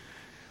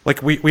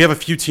we have a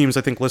few teams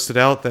I think listed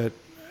out that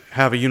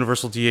have a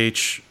universal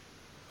DH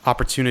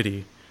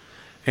opportunity,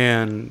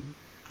 and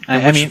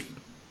the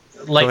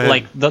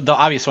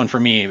obvious one for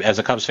me as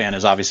a Cubs fan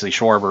is obviously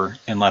Schwarber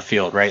in left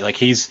field, right?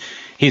 He's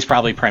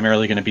probably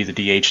primarily going to be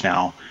the DH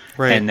now,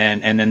 right? And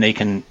then they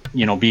can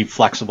be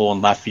flexible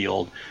in left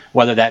field,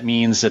 whether that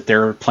means that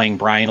they're playing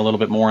Bryant a little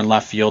bit more in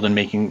left field and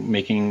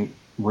making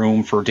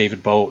room for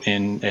David Boat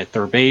at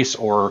third base,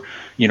 or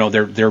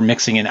they're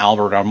mixing in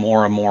Albert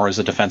Almora more as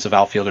a defensive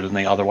outfielder than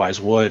they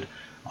otherwise would.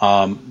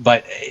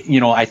 But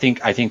I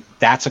think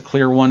that's a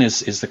clear one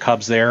is the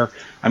Cubs there.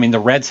 I mean, the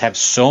Reds have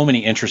so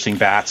many interesting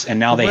bats, and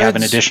now they have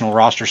an additional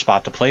roster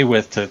spot to play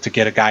with to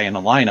get a guy in the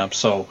lineup.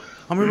 So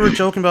I remember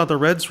joking about the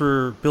Reds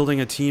were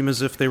building a team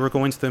as if they were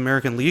going to the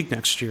American League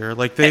next year.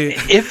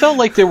 It felt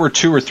like there were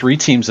 2 or 3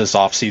 teams this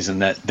offseason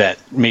that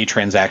made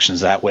transactions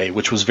that way,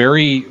 which was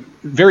very,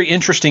 very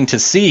interesting to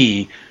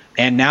see.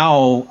 And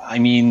now, I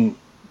mean,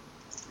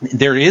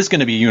 there is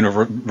going to be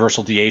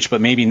universal DH, but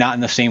maybe not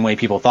in the same way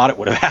people thought it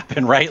would have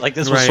happened, right?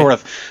 This was sort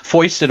of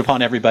foisted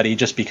upon everybody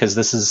just because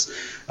this is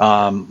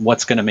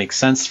what's going to make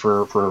sense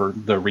for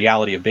the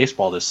reality of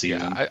baseball this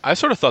season. Yeah, I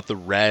sort of thought the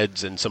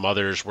Reds and some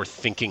others were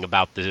thinking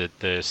about the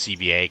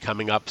CBA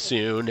coming up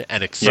soon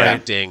and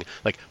expecting,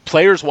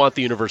 players want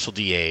the universal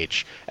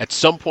DH. At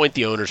some point,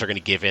 the owners are going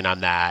to give in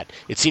on that.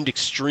 It seemed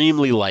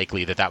extremely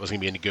likely that was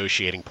going to be a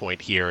negotiating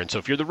point here. And so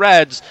if you're the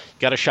Reds,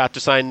 got a shot to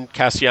sign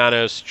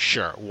Castellanos,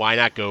 sure, why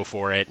not go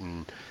for it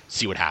and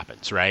see what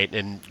happens, right?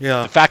 And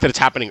Yeah. the fact that it's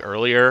happening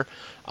earlier,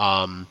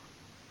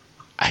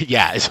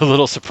 it's a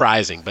little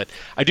surprising. But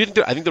I think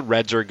the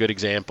Reds are a good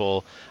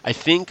example. I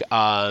think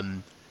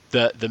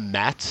the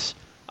Mets,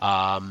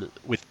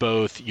 with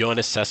both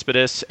Yoenis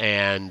Cespedes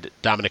and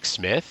Dominic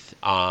Smith,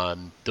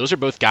 those are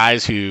both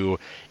guys who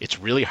it's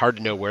really hard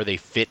to know where they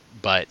fit,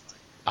 but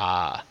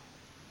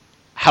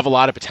have a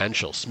lot of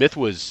potential. Smith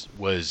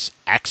was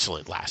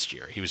excellent last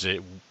year. He was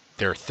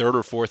their third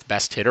or fourth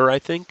best hitter, I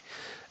think,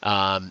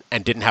 and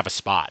didn't have a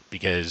spot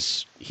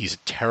because he's a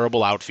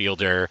terrible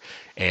outfielder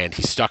and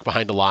he's stuck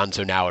behind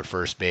Alonso now at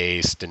first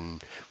base.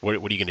 And what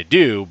are you going to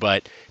do?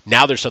 But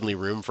now there's suddenly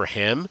room for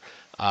him.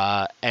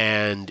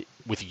 And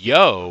with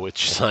Yo, it's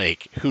just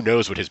like, who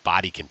knows what his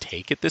body can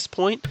take at this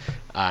point.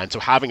 And so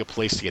having a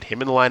place to get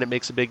him in the lineup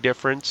makes a big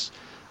difference.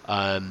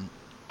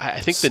 I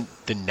think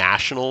the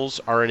Nationals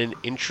are in an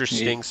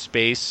interesting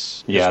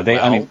space. Yeah,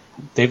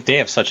 they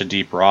have such a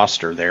deep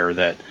roster there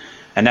that,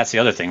 and that's the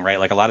other thing, right?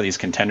 Like a lot of these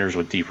contenders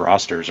with deep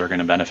rosters are going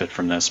to benefit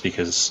from this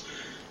because,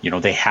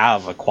 they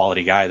have a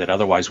quality guy that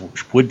otherwise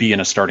would be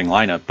in a starting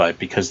lineup, but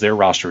because their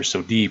roster is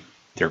so deep,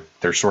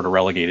 they're sort of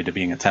relegated to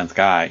being a 10th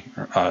guy,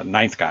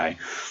 ninth guy,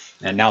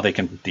 and now they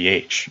can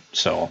DH.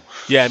 So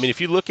yeah, I mean, if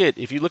you look at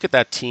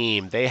that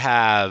team, they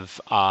have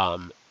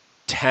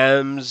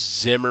Thames,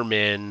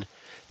 Zimmerman.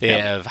 They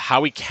have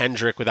Howie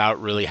Kendrick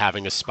without really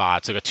having a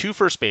spot. So they've got 2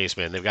 first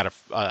basemen. They've got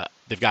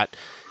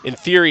in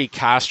theory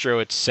Castro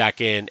at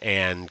second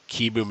and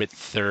Kieboom at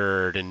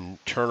third and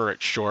Turner at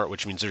short,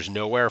 which means there's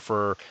nowhere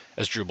for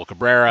Asdrubal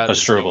Cabrera.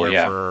 There's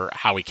nowhere for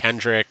Howie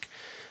Kendrick.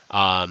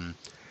 I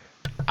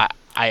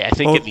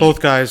think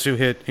both guys who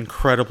hit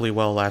incredibly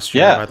well last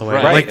year. By the way,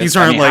 right. Like these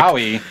aren't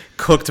Howie,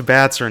 cooked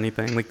bats or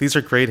anything. Like these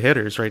are great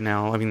hitters right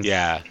now. I mean,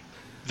 yeah.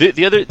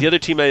 The other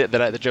team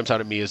that jumps out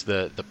at me is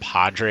the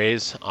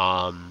Padres,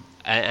 and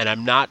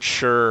I'm not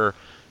sure.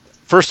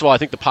 First of all, I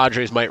think the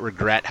Padres might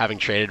regret having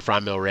traded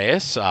Franmil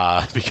Reyes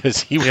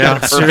because he was a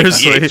perfect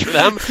DH for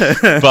them.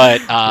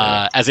 But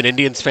as an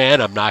Indians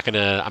fan, I'm not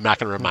gonna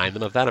remind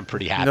them of that. I'm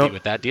pretty happy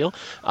with that deal.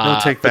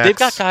 But they've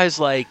got guys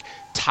like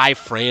Ty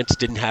France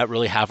didn't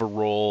really have a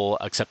role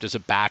except as a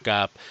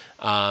backup,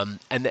 and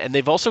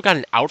they've also got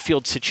an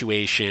outfield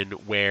situation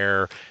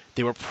where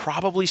they were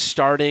probably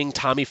starting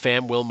Tommy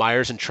Pham, Will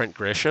Myers, and Trent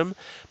Grisham,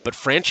 but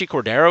Franchi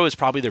Cordero is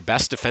probably their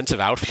best defensive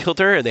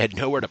outfielder, and they had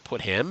nowhere to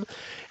put him.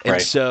 And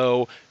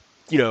so,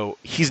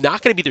 he's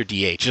not going to be their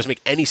DH. It doesn't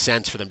make any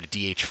sense for them to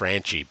DH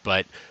Franchi,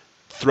 but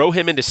throw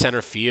him into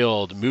center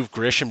field, move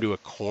Grisham to a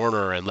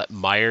corner, and let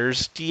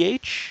Myers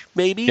DH,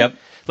 maybe? Yep.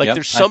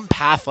 There's some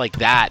path like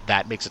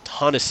that makes a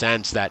ton of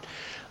sense that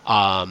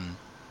all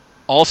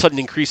of a sudden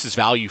increases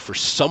value for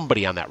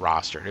somebody on that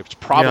roster. It's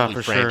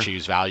probably Franchi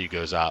whose value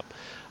goes up.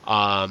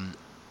 I'm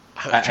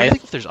trying to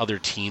think if there's other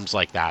teams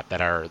like that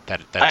stand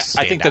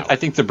out. I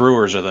think the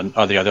Brewers are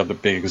the other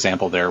big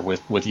example there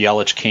with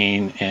Yelich,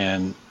 Kane,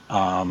 and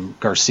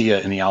Garcia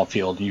in the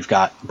outfield. You've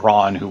got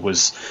Braun,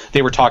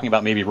 they were talking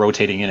about maybe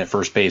rotating in at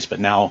first base,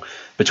 but now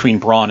between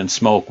Braun and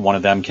Smoke, one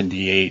of them can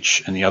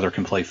DH and the other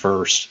can play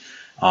first.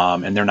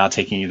 And they're not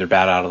taking either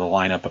bat out of the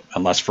lineup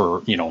unless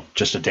for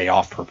just a day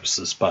off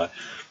purposes. But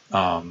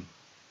I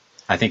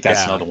think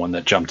that's another one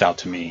that jumped out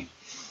to me.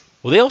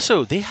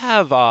 Well, they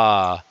have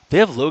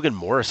Logan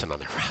Morrison on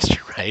their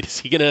roster, right? Is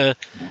he gonna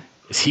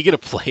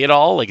play at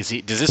all? Like, does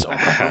this open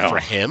up for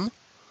him?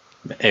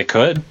 It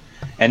could,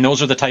 and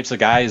those are the types of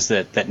guys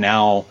that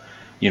now,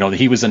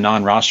 he was a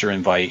non-roster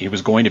invite. He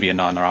was going to be a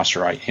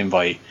non-roster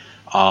invite.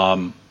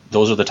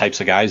 Those are the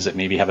types of guys that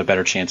maybe have a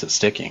better chance at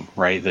sticking,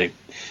 right?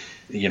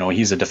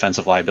 He's a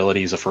defensive liability.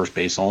 He's a first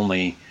base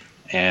only.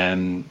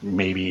 And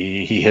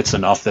maybe he hits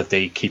enough that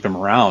they keep him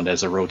around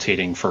as a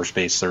rotating first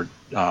base third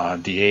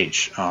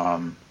DH.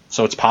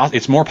 So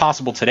it's more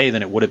possible today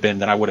than it would have been.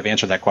 Than I would have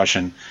answered that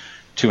question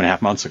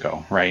 2.5 months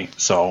ago, right?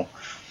 So,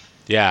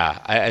 yeah,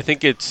 I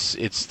think it's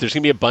there's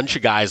gonna be a bunch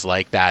of guys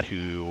like that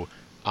who,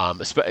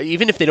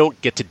 even if they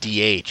don't get to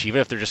DH,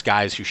 even if they're just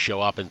guys who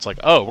show up and it's like,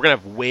 oh, we're gonna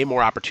have way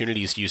more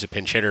opportunities to use a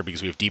pinch hitter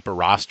because we have deeper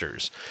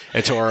rosters,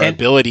 and so our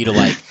ability to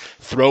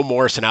throw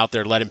Morrison out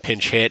there, let him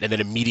pinch hit, and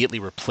then immediately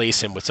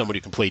replace him with somebody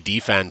who can play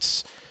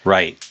defense,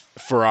 right?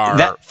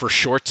 For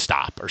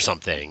shortstop or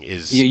something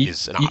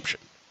is an option.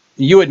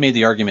 You had made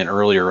the argument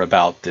earlier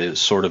about the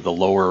sort of the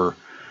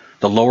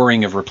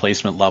lowering of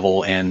replacement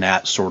level and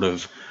that sort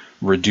of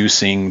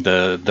reducing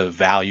the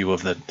value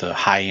of the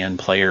high-end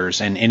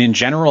players. And in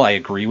general, I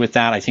agree with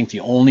that. I think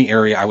the only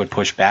area I would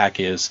push back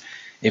is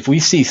if we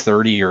see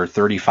 30 or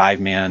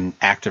 35-man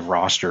active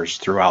rosters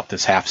throughout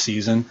this half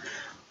season,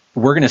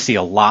 we're going to see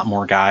a lot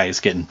more guys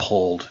getting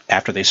pulled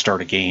after they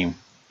start a game,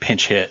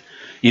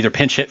 either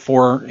pinch hit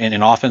for in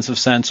an offensive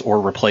sense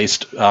or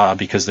replaced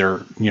because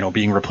they're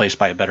being replaced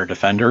by a better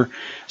defender.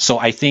 So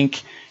I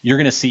think you're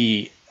going to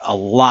see a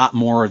lot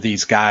more of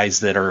these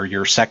guys that are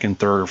your second,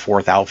 third, or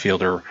fourth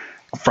outfielder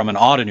from an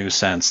Ottoneu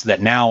sense that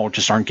now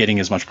just aren't getting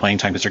as much playing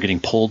time because they're getting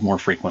pulled more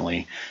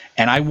frequently.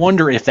 And I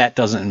wonder if that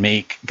doesn't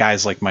make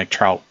guys like Mike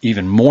Trout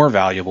even more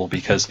valuable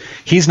because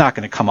he's not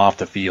going to come off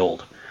the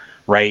field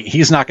right?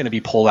 He's not going to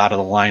be pulled out of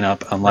the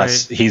lineup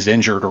unless he's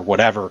injured or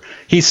whatever.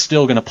 He's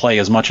still going to play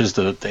as much as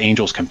the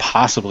Angels can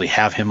possibly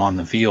have him on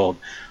the field.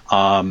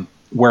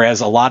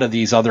 Whereas a lot of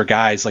these other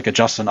guys, like a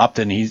Justin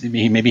Upton,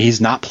 maybe he's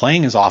not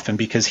playing as often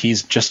because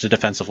he's just a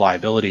defensive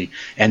liability,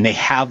 and they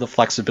have the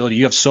flexibility.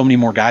 You have so many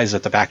more guys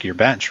at the back of your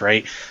bench,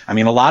 right? I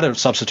mean, a lot of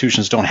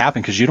substitutions don't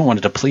happen because you don't want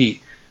to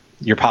deplete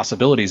your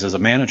possibilities as a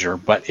manager.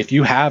 But if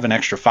you have an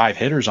extra 5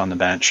 hitters on the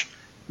bench,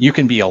 you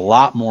can be a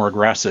lot more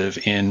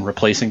aggressive in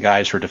replacing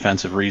guys for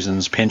defensive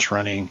reasons, pinch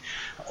running,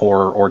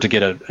 or to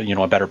get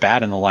a better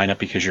bat in the lineup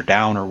because you're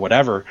down or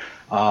whatever.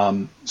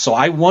 So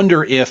I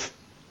wonder if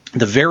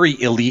the very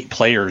elite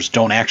players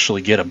don't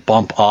actually get a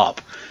bump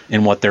up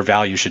in what their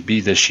value should be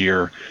this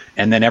year,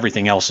 and then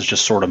everything else is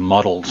just sort of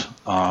muddled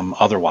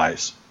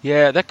otherwise.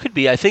 Yeah, that could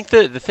be. I think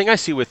the thing I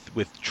see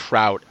with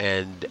Trout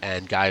and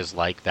guys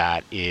like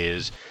that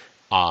is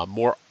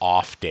more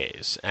off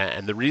days.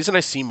 And the reason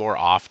I see more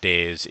off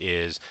days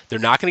is they're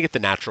not going to get the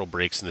natural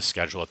breaks in the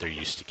schedule that they're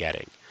used to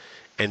getting.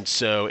 And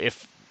so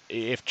if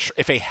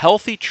a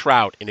healthy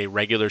Trout in a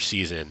regular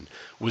season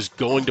was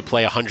going to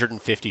play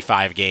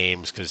 155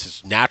 games because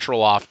his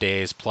natural off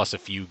days plus a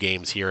few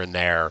games here and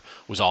there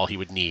was all he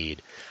would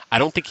need, I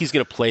don't think he's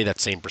going to play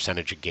that same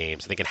percentage of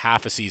games. I think in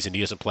half a season,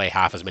 he doesn't play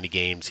half as many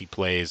games. He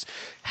plays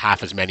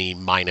half as many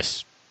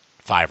minus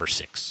 5 or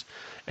 6.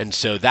 And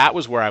so that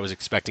was where I was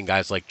expecting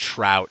guys like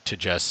Trout to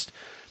just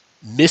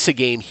miss a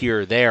game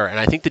here or there. And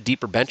I think the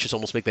deeper benches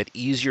almost make that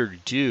easier to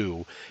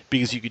do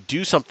because you could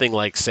do something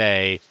like,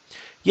 say,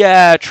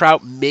 yeah,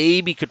 Trout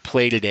maybe could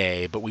play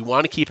today, but we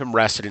want to keep him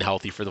rested and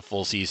healthy for the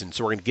full season.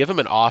 So we're going to give him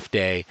an off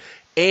day,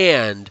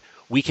 and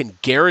we can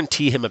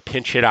guarantee him a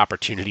pinch hit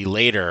opportunity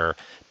later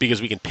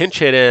because we can pinch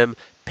hit him,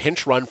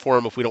 pinch run for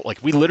him if we don't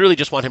like. We literally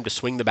just want him to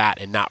swing the bat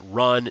and not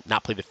run,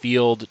 not play the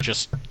field,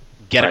 just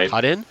get a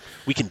cut in.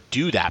 We can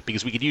do that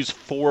because we could use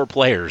 4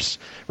 players,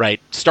 right?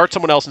 Start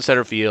someone else in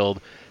center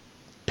field,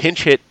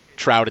 pinch hit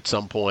Trout at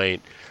some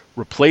point,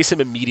 replace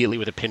him immediately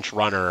with a pinch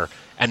runner,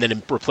 and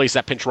then replace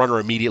that pinch runner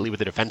immediately with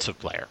a defensive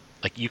player.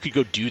 Like, you could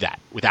go do that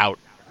without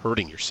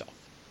hurting yourself.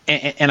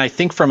 And I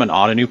think from an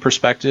Ottoneu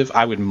perspective,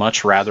 I would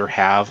much rather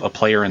have a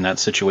player in that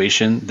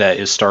situation that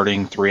is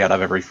starting 3 out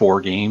of every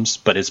 4 games,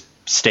 but is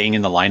staying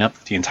in the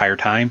lineup the entire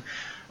time,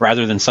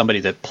 rather than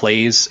somebody that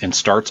plays and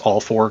starts all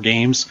 4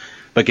 games,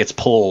 but gets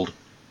pulled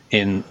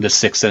in the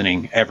 6th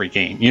inning every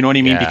game. You know what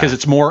I mean? Yeah. Because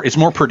it's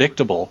more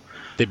predictable.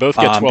 They both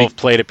get 12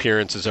 plate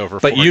appearances over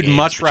 4 games. But you'd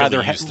much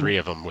rather use 3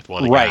 of them with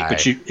one right, guy.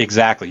 But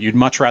exactly. You'd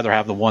much rather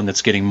have the one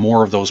that's getting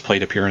more of those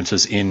plate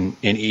appearances in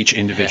each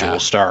individual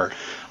start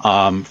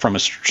from a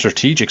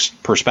strategic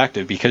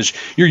perspective, because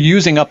you're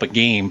using up a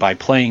game by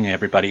playing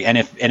everybody. And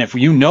if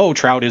you know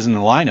Trout is in the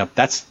lineup,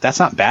 that's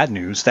not bad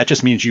news. That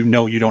just means you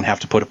don't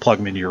have to plug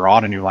him into your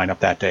Ottoneu lineup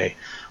that day,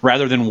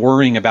 rather than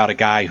worrying about a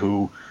guy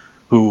who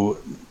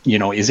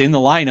is in the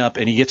lineup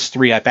and he gets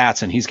 3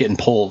 at-bats and he's getting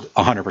pulled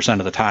 100%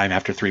 of the time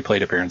after 3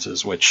 plate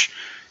appearances, which,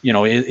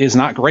 is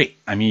not great.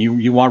 I mean,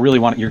 you really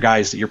want your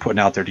guys that you're putting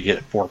out there to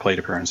get 4 plate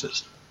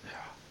appearances.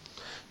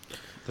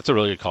 That's a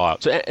really good call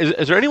out. So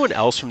is there anyone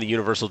else from the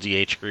Universal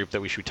DH group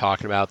that we should be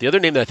talking about? The other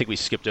name that I think we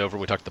skipped over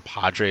when we talked to the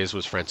Padres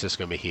was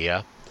Francisco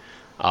Mejia.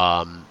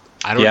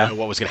 I don't know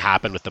what was going to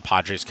happen with the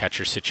Padres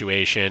catcher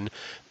situation,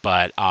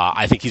 but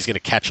I think he's going to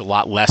catch a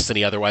lot less than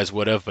he otherwise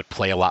would have, but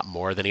play a lot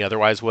more than he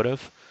otherwise would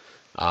have,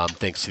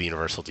 thanks to the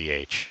Universal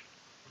DH.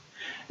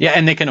 Yeah,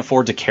 and they can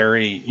afford to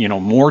carry,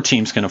 more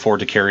teams can afford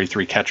to carry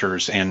 3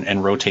 catchers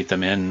and rotate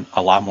them in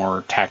a lot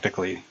more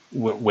tactically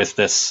with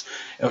this,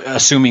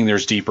 assuming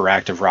there's deeper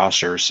active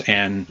rosters.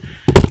 And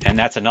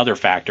that's another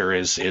factor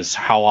is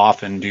how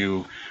often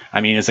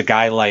is a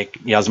guy like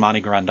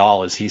Yasmani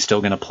Grandal, is he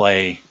still going to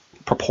play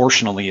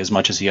proportionally as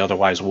much as he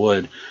otherwise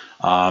would?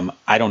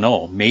 I don't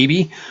know,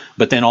 maybe,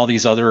 but then all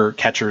these other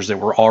catchers that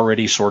were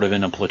already sort of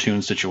in a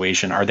platoon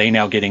situation, are they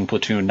now getting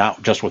platoon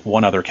not just with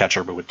one other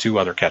catcher, but with 2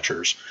 other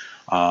catchers?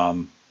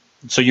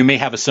 So you may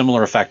have a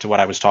similar effect to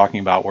what I was talking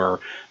about, where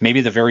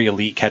maybe the very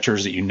elite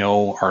catchers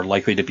that are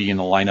likely to be in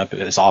the lineup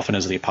as often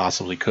as they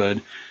possibly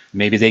could,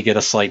 maybe they get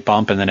a slight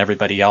bump, and then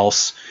everybody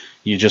else,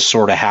 you just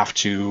sort of have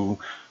to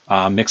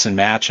mix and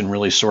match and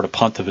really sort of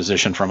punt the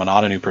position from an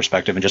Ottoneu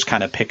perspective and just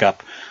kind of pick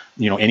up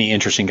any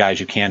interesting guys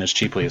you can as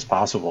cheaply as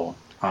possible.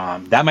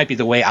 That might be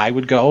the way I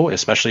would go,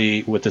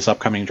 especially with this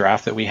upcoming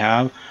draft that we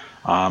have.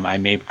 I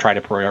may try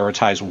to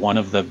prioritize one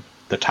of the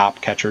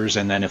top catchers,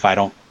 and then if I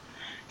don't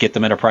get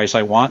them at a price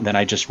I want, then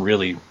I just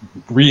really,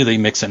 really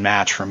mix and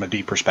match from a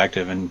deep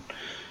perspective. And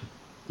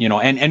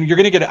and you're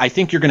going to I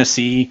think you're going to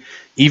see,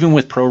 even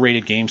with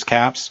prorated games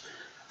caps,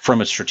 from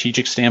a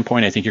strategic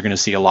standpoint, I think you're going to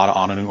see a lot of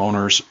Ottoneu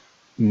owners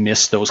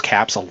miss those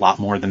caps a lot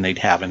more than they'd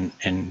have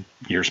in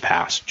years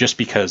past, just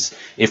because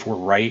if we're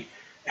right,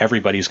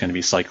 everybody's going to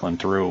be cycling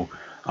through,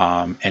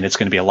 and it's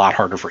going to be a lot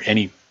harder for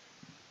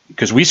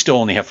because we still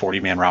only have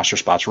 40-man roster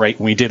spots, right?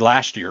 We did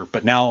last year,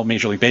 but now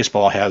Major League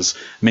Baseball has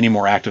many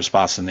more active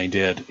spots than they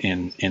did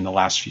in the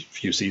last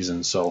few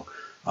seasons. So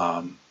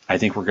I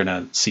think we're going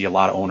to see a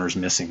lot of owners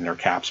missing their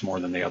caps more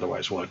than they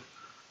otherwise would.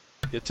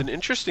 It's an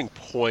interesting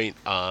point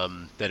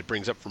that it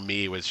brings up for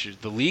me, was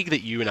the league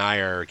that you and I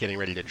are getting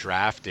ready to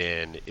draft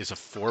in is a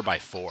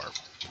 4x4.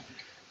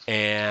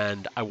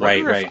 And I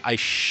Right, wonder if right. I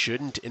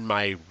shouldn't in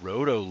my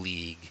Roto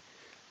League.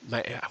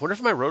 I wonder if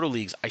in my Roto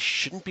Leagues I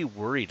shouldn't be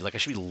worried. Like I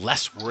should be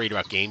less worried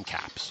about game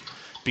caps,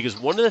 because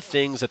one of the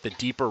things that the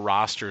deeper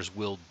rosters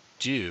will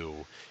do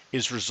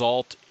is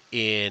result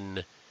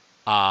in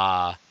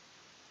uh,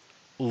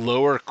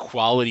 lower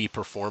quality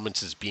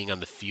performances being on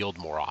the field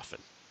more often.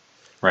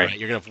 Right. Right,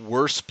 you're gonna have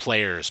worse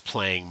players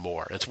playing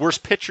more. And it's worse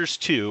pitchers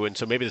too, and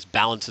so maybe this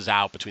balances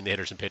out between the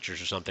hitters and pitchers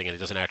or something, and it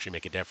doesn't actually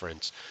make a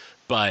difference.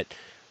 But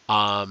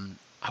I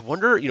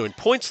wonder, in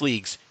points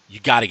leagues, you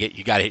got to hit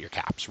your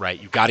caps,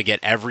 right? You got to get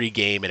every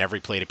game and every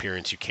plate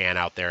appearance you can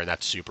out there, and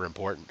that's super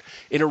important.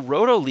 In a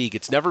roto league,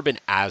 it's never been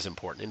as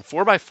important. In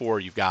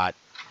 4x4, you've got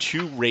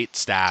two rate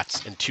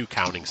stats and two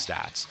counting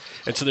stats,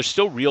 and so there's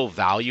still real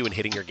value in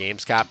hitting your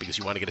games cap because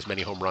you want to get as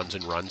many home runs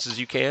and runs as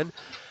you can.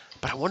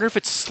 But I wonder if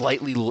it's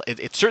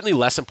certainly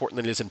less important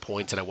than it is in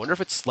points, and I wonder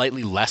if it's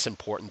slightly less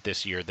important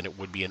this year than it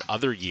would be in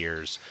other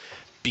years,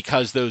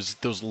 because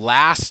those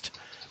last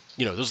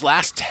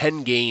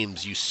 10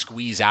 games you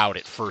squeeze out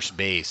at first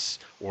base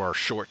or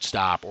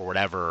shortstop or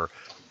whatever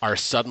are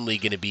suddenly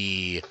going to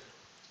be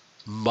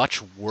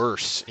much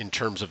worse in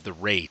terms of the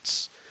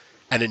rates,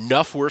 and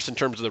enough worse in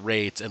terms of the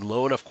rates and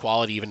low enough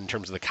quality even in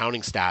terms of the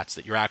counting stats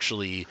that you're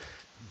actually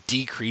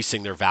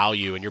decreasing their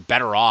value, and you're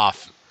better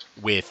off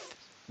with,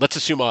 let's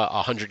assume a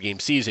 100-game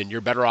season,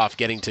 you're better off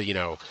getting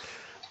to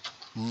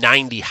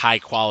 90 high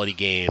quality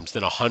games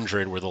than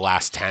 100 where the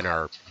last 10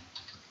 are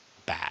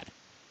bad.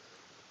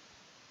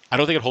 I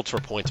don't think it holds for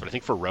points, but I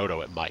think for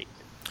roto it might.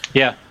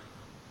 Yeah.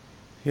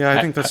 Yeah,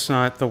 I think that's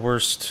not the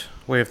worst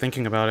way of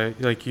thinking about it.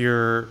 Like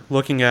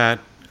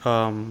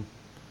um,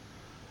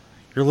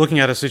 you're looking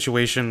at a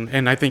situation,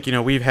 and I think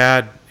we've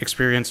had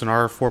experience in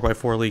our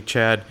 4x4 league,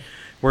 Chad,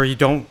 where you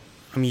don't.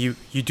 I mean,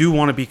 you do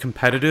want to be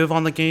competitive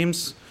on the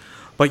games,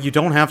 but you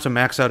don't have to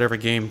max out every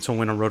game to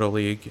win a roto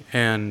league.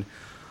 And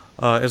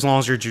as long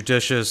as you're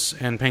judicious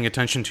and paying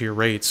attention to your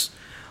rates,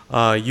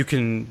 you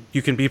can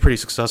be pretty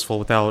successful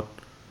without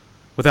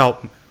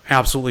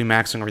absolutely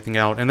maxing everything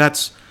out. And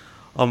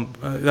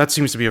that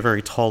seems to be a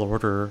very tall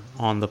order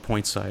on the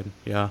point side.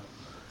 Yeah,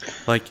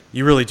 like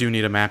you really do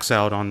need to max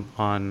out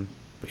on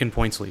in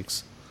points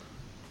leagues.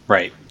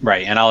 Right,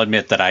 right. And I'll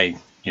admit that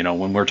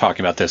when we're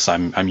talking about this,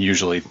 I'm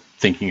usually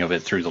thinking of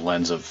it through the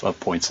lens of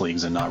points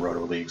leagues and not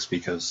roto leagues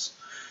because,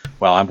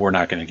 well, we're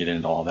not going to get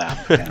into all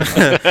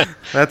that.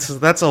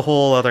 That's a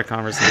whole other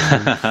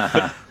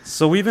conversation.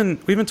 So we've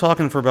been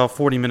talking for about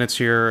 40 minutes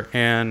here,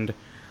 and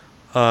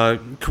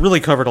really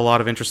covered a lot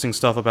of interesting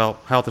stuff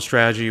about how the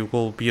strategy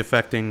will be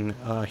affecting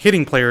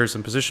hitting players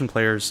and position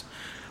players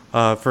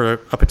for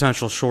a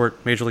potential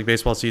short Major League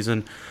Baseball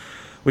season,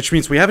 which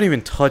means we haven't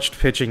even touched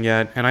pitching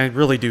yet, and I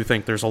really do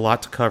think there's a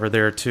lot to cover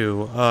there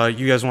too.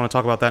 You guys want to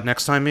talk about that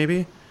next time,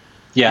 maybe?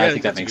 Yeah, I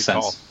think that makes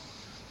sense. Call.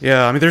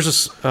 Yeah, I mean, there's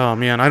just, oh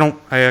man, I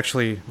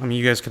mean,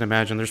 you guys can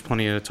imagine there's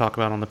plenty to talk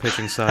about on the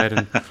pitching side,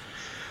 and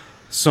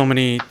so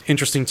many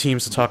interesting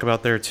teams to talk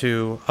about there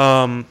too.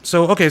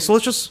 So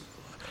let's just,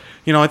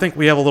 I think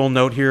we have a little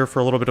note here for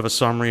a little bit of a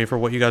summary for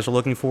what you guys are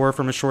looking for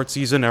from a short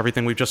season.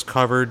 Everything we've just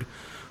covered,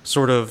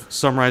 sort of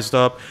summarized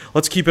up.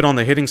 Let's keep it on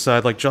the hitting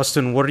side. Like,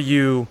 Justin, what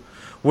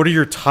are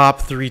your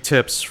top 3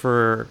 tips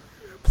for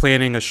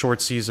planning a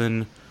short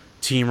season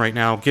team right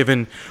now?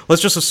 Given,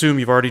 let's just assume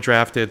you've already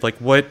drafted. Like,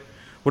 what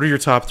are your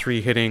top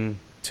 3 hitting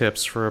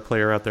tips for a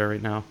player out there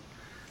right now?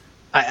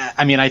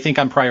 I mean, I think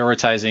I'm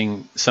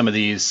prioritizing some of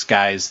these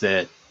guys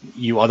that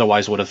you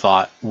otherwise would have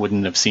thought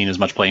wouldn't have seen as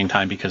much playing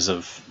time because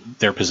of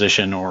their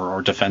position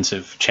or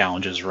defensive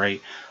challenges,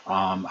 right?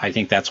 I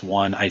think that's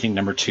one. I think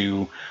number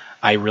 2,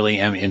 I really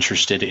am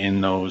interested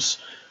in those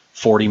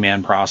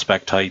 40-man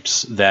prospect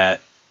types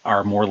that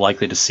are more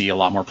likely to see a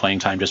lot more playing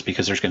time just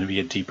because there's going to be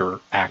a deeper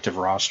active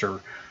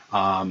roster.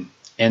 And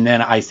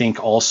then I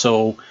think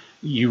also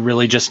you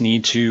really just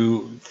need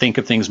to think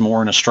of things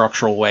more in a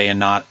structural way and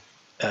not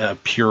a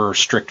pure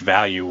strict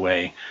value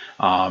way,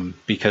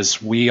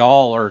 because we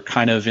all are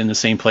kind of in the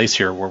same place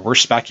here where we're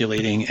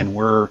speculating and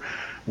we're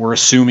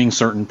assuming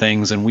certain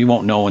things and we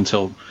won't know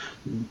until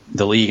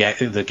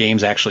the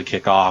games actually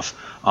kick off.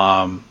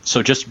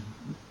 So just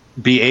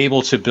be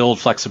able to build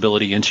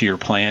flexibility into your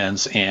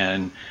plans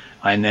and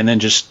then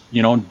just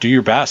do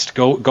your best,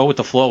 go with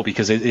the flow,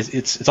 because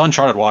it's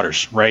uncharted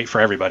waters, right, for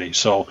everybody.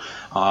 So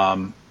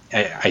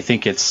I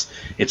think it's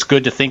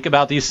good to think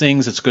about these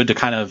things. It's good to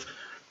kind of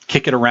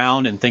kick it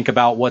around and think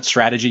about what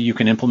strategy you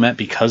can implement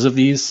because of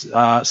these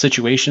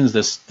situations,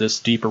 this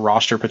deeper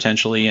roster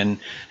potentially, and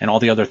all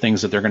the other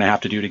things that they're going to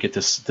have to do to get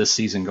this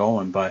season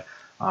going. But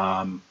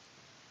I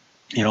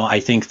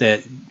think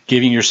that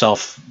giving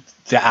yourself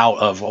the out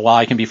of, well,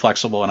 I can be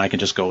flexible and I can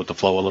just go with the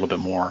flow a little bit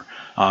more,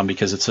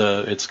 because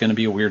it's going to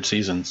be a weird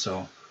season.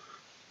 So.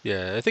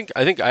 Yeah, I think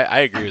I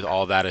agree with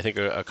all that. I think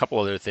a couple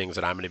other things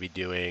that I'm going to be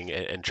doing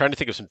and trying to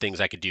think of some things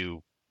I could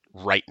do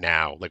right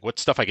now? Like, what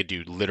stuff I could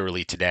do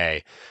literally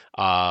today?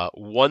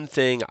 One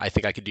thing I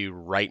think I could do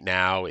right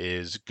now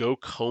is go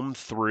comb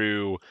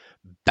through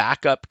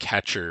backup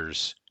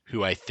catchers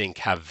who I think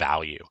have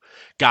value.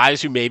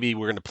 Guys who maybe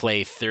we're going to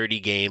play 30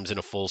 games in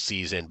a full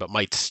season, but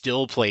might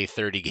still play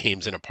 30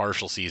 games in a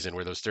partial season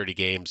where those 30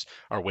 games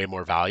are way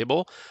more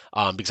valuable,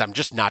 because I'm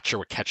just not sure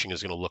what catching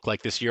is going to look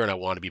like this year, and I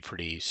want to be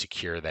pretty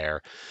secure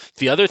there.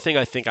 The other thing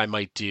I think I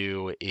might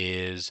do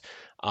is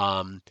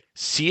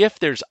see if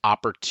there's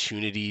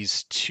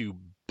opportunities to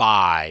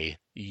buy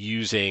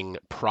using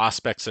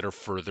prospects that are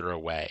further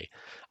away,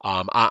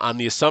 on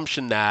the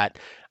assumption that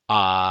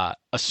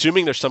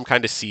assuming there's some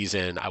kind of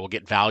season, I will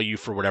get value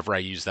for whatever I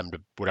use them to,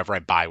 whatever I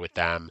buy with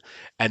them,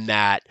 and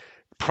that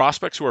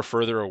prospects who are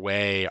further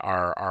away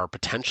are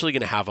potentially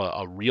going to have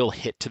a real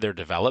hit to their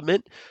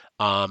development,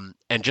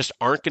 and just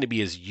aren't going to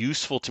be as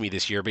useful to me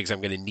this year because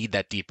I'm going to need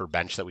that deeper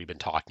bench that we've been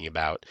talking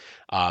about.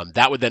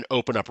 That would then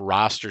open up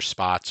roster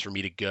spots for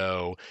me to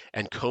go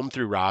and comb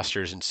through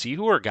rosters and see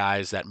who are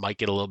guys that might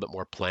get a little bit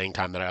more playing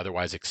time than I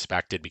otherwise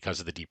expected because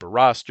of the deeper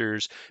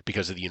rosters,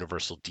 because of the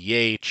universal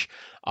DH.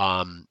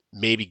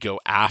 Maybe go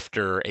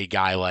after a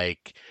guy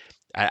like,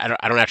 I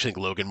don't actually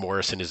think Logan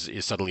Morrison is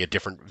suddenly a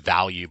different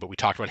value, but we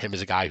talked about him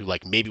as a guy who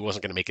like maybe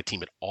wasn't going to make a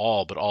team at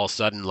all, but all of a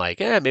sudden like,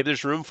 maybe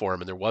there's room for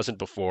him and there wasn't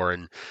before.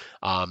 And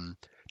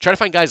try to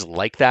find guys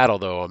like that,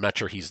 although I'm not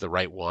sure he's the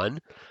right one.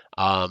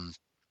 I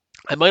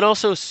might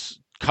also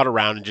cut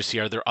around and just see,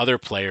 are there other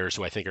players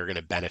who I think are going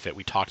to benefit?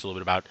 We talked a little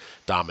bit about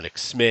Dominic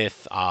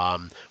Smith.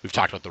 We've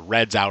talked about the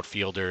Reds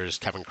outfielders,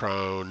 Kevin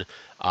Crone.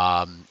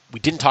 We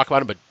didn't talk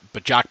about him,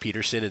 but Jock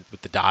Peterson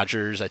with the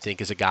Dodgers, I think,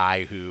 is a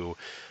guy who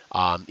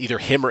either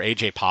him or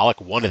AJ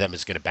Pollock, one of them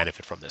is going to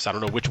benefit from this. I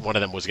don't know which one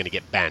of them was going to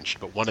get benched,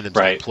 but one of them's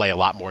going to play a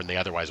lot more than they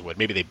otherwise would.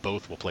 Maybe they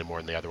both will play more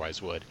than they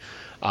otherwise would.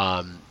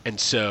 And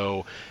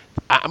so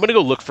I'm going to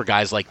go look for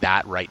guys like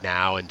that right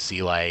now and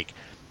see, like,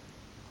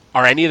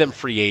 are any of them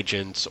free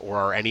agents or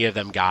are any of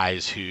them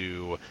guys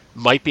who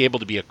might be able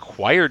to be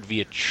acquired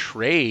via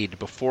trade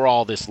before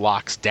all this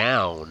locks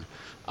down?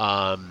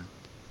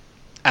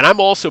 And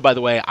I'm also, by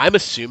the way, I'm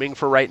assuming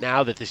for right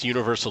now that this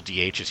universal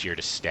DH is here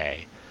to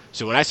stay.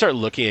 So when I start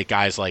looking at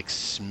guys like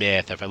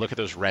Smith, if I look at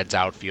those Reds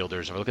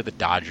outfielders, if I look at the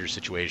Dodgers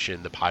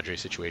situation, the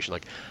Padres situation,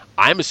 like,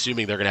 I'm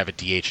assuming they're going to have a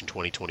DH in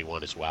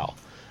 2021 as well.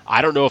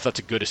 I don't know if that's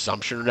a good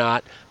assumption or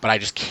not, but I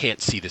just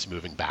can't see this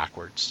moving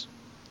backwards.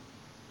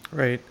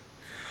 Right.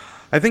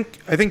 I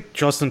think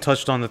Justin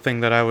touched on the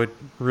thing that I would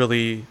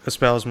really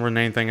espouse more than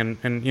anything,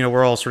 and you know,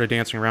 we're all sort of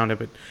dancing around it,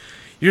 but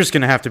you're just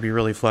going to have to be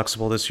really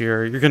flexible this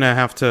year. You're going to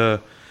have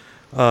to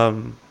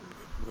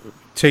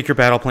take your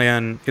battle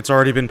plan. It's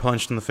already been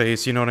punched in the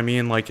face. You know what I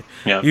mean? Like,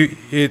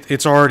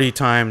 it's already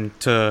time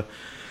to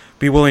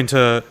be willing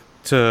to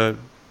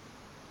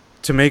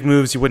make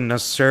moves you wouldn't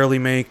necessarily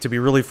make, to be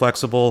really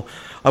flexible.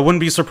 I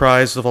wouldn't be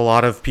surprised if a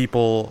lot of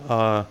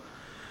people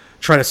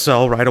try to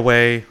sell right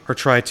away or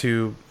try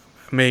to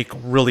make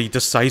really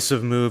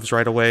decisive moves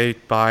right away,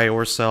 buy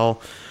or sell.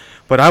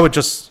 But I would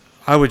just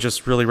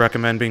really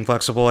recommend being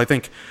flexible. I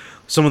think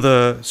some of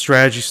the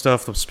strategy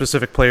stuff, the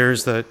specific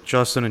players that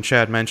Justin and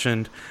Chad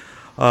mentioned,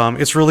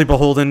 it's really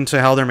beholden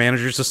to how their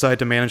managers decide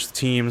to manage the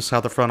teams, how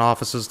the front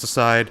offices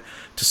decide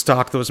to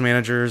stock those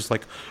managers,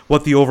 like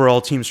what the overall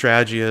team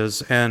strategy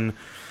is. And,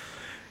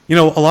 you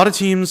know, a lot of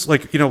teams,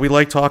 like, you know, we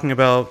like talking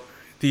about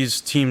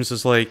these teams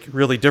as like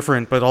really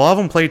different, but a lot of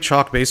them play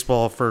chalk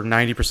baseball for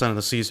 90% of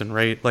the season,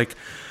 right? Like,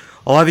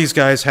 a lot of these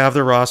guys have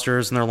their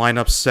rosters and their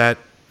lineups set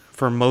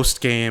for most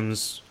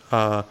games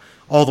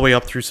all the way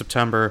up through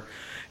September.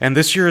 And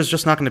this year is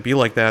just not going to be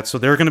like that. So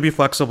they're going to be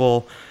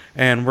flexible,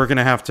 and we're going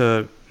to have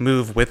to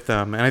move with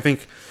them. And I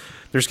think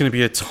there's going to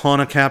be a ton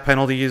of cap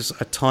penalties,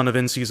 a ton of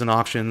in-season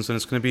auctions, and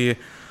it's going to be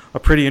a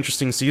pretty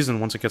interesting season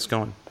once it gets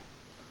going.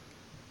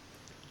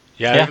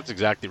 Yeah, I think that's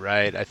exactly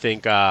right. I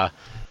think the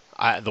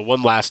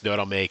one last note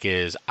I'll make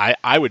is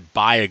I would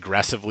buy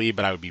aggressively,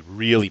 but I would be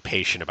really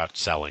patient about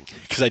selling,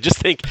 because I just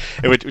think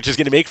which is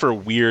going to make for a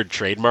weird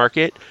trade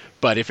market.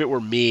 But if it were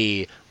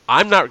me,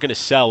 I'm not going to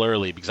sell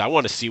early because I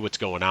want to see what's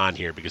going on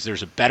here, because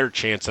there's a better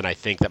chance than I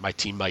think that my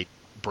team might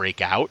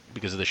break out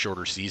because of the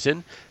shorter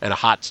season, and a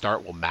hot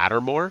start will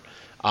matter more.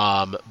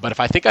 But if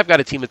I think I've got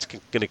a team that's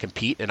going to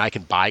compete and I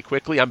can buy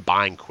quickly, I'm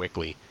buying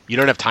quickly. You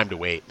don't have time to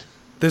wait.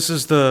 This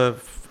is the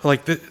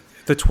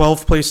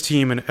 12th place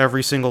team in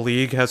every single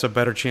league has a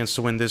better chance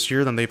to win this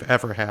year than they've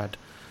ever had.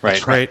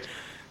 Right.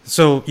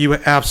 So you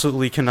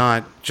absolutely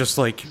cannot just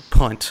like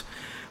punt.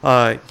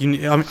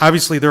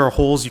 Obviously there are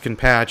holes you can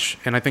patch,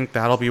 and I think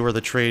that'll be where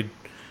the trade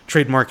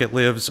market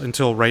lives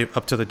until right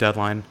up to the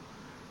deadline.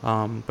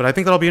 But I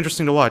think that'll be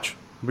interesting to watch.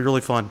 It'll be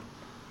really fun.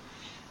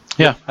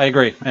 Yeah, I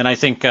agree, and I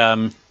think it's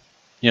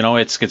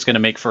going to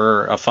make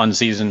for a fun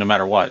season no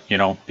matter what,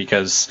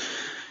 because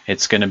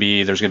there's going to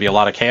be a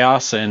lot of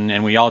chaos,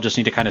 and we all just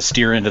need to kind of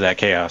steer into that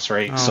chaos,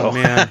 right? Oh, so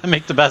man.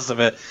 Make the best of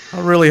it. I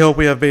really hope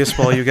we have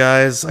baseball, you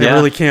guys. I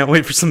really can't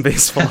wait for some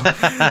baseball.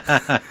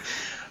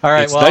 All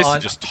right, it's nice to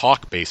just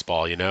talk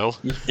baseball, Yeah,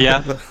 yeah,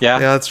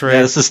 that's right.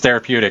 Yeah, this is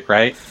therapeutic,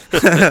 right?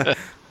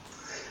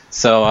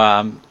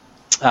 So,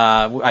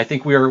 I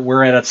think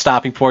we're at a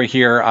stopping point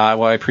here.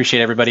 Well, I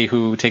appreciate everybody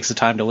who takes the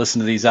time to listen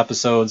to these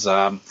episodes.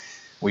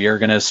 We are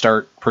going to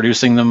start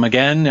producing them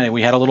again.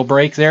 We had a little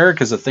break there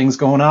because of things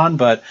going on,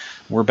 but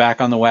we're back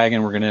on the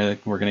wagon.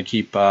 We're gonna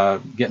keep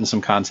getting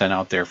some content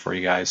out there for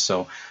you guys.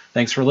 So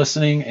thanks for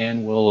listening,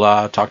 and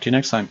we'll talk to you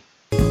next time.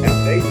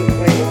 Now, Ace is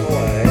playing on the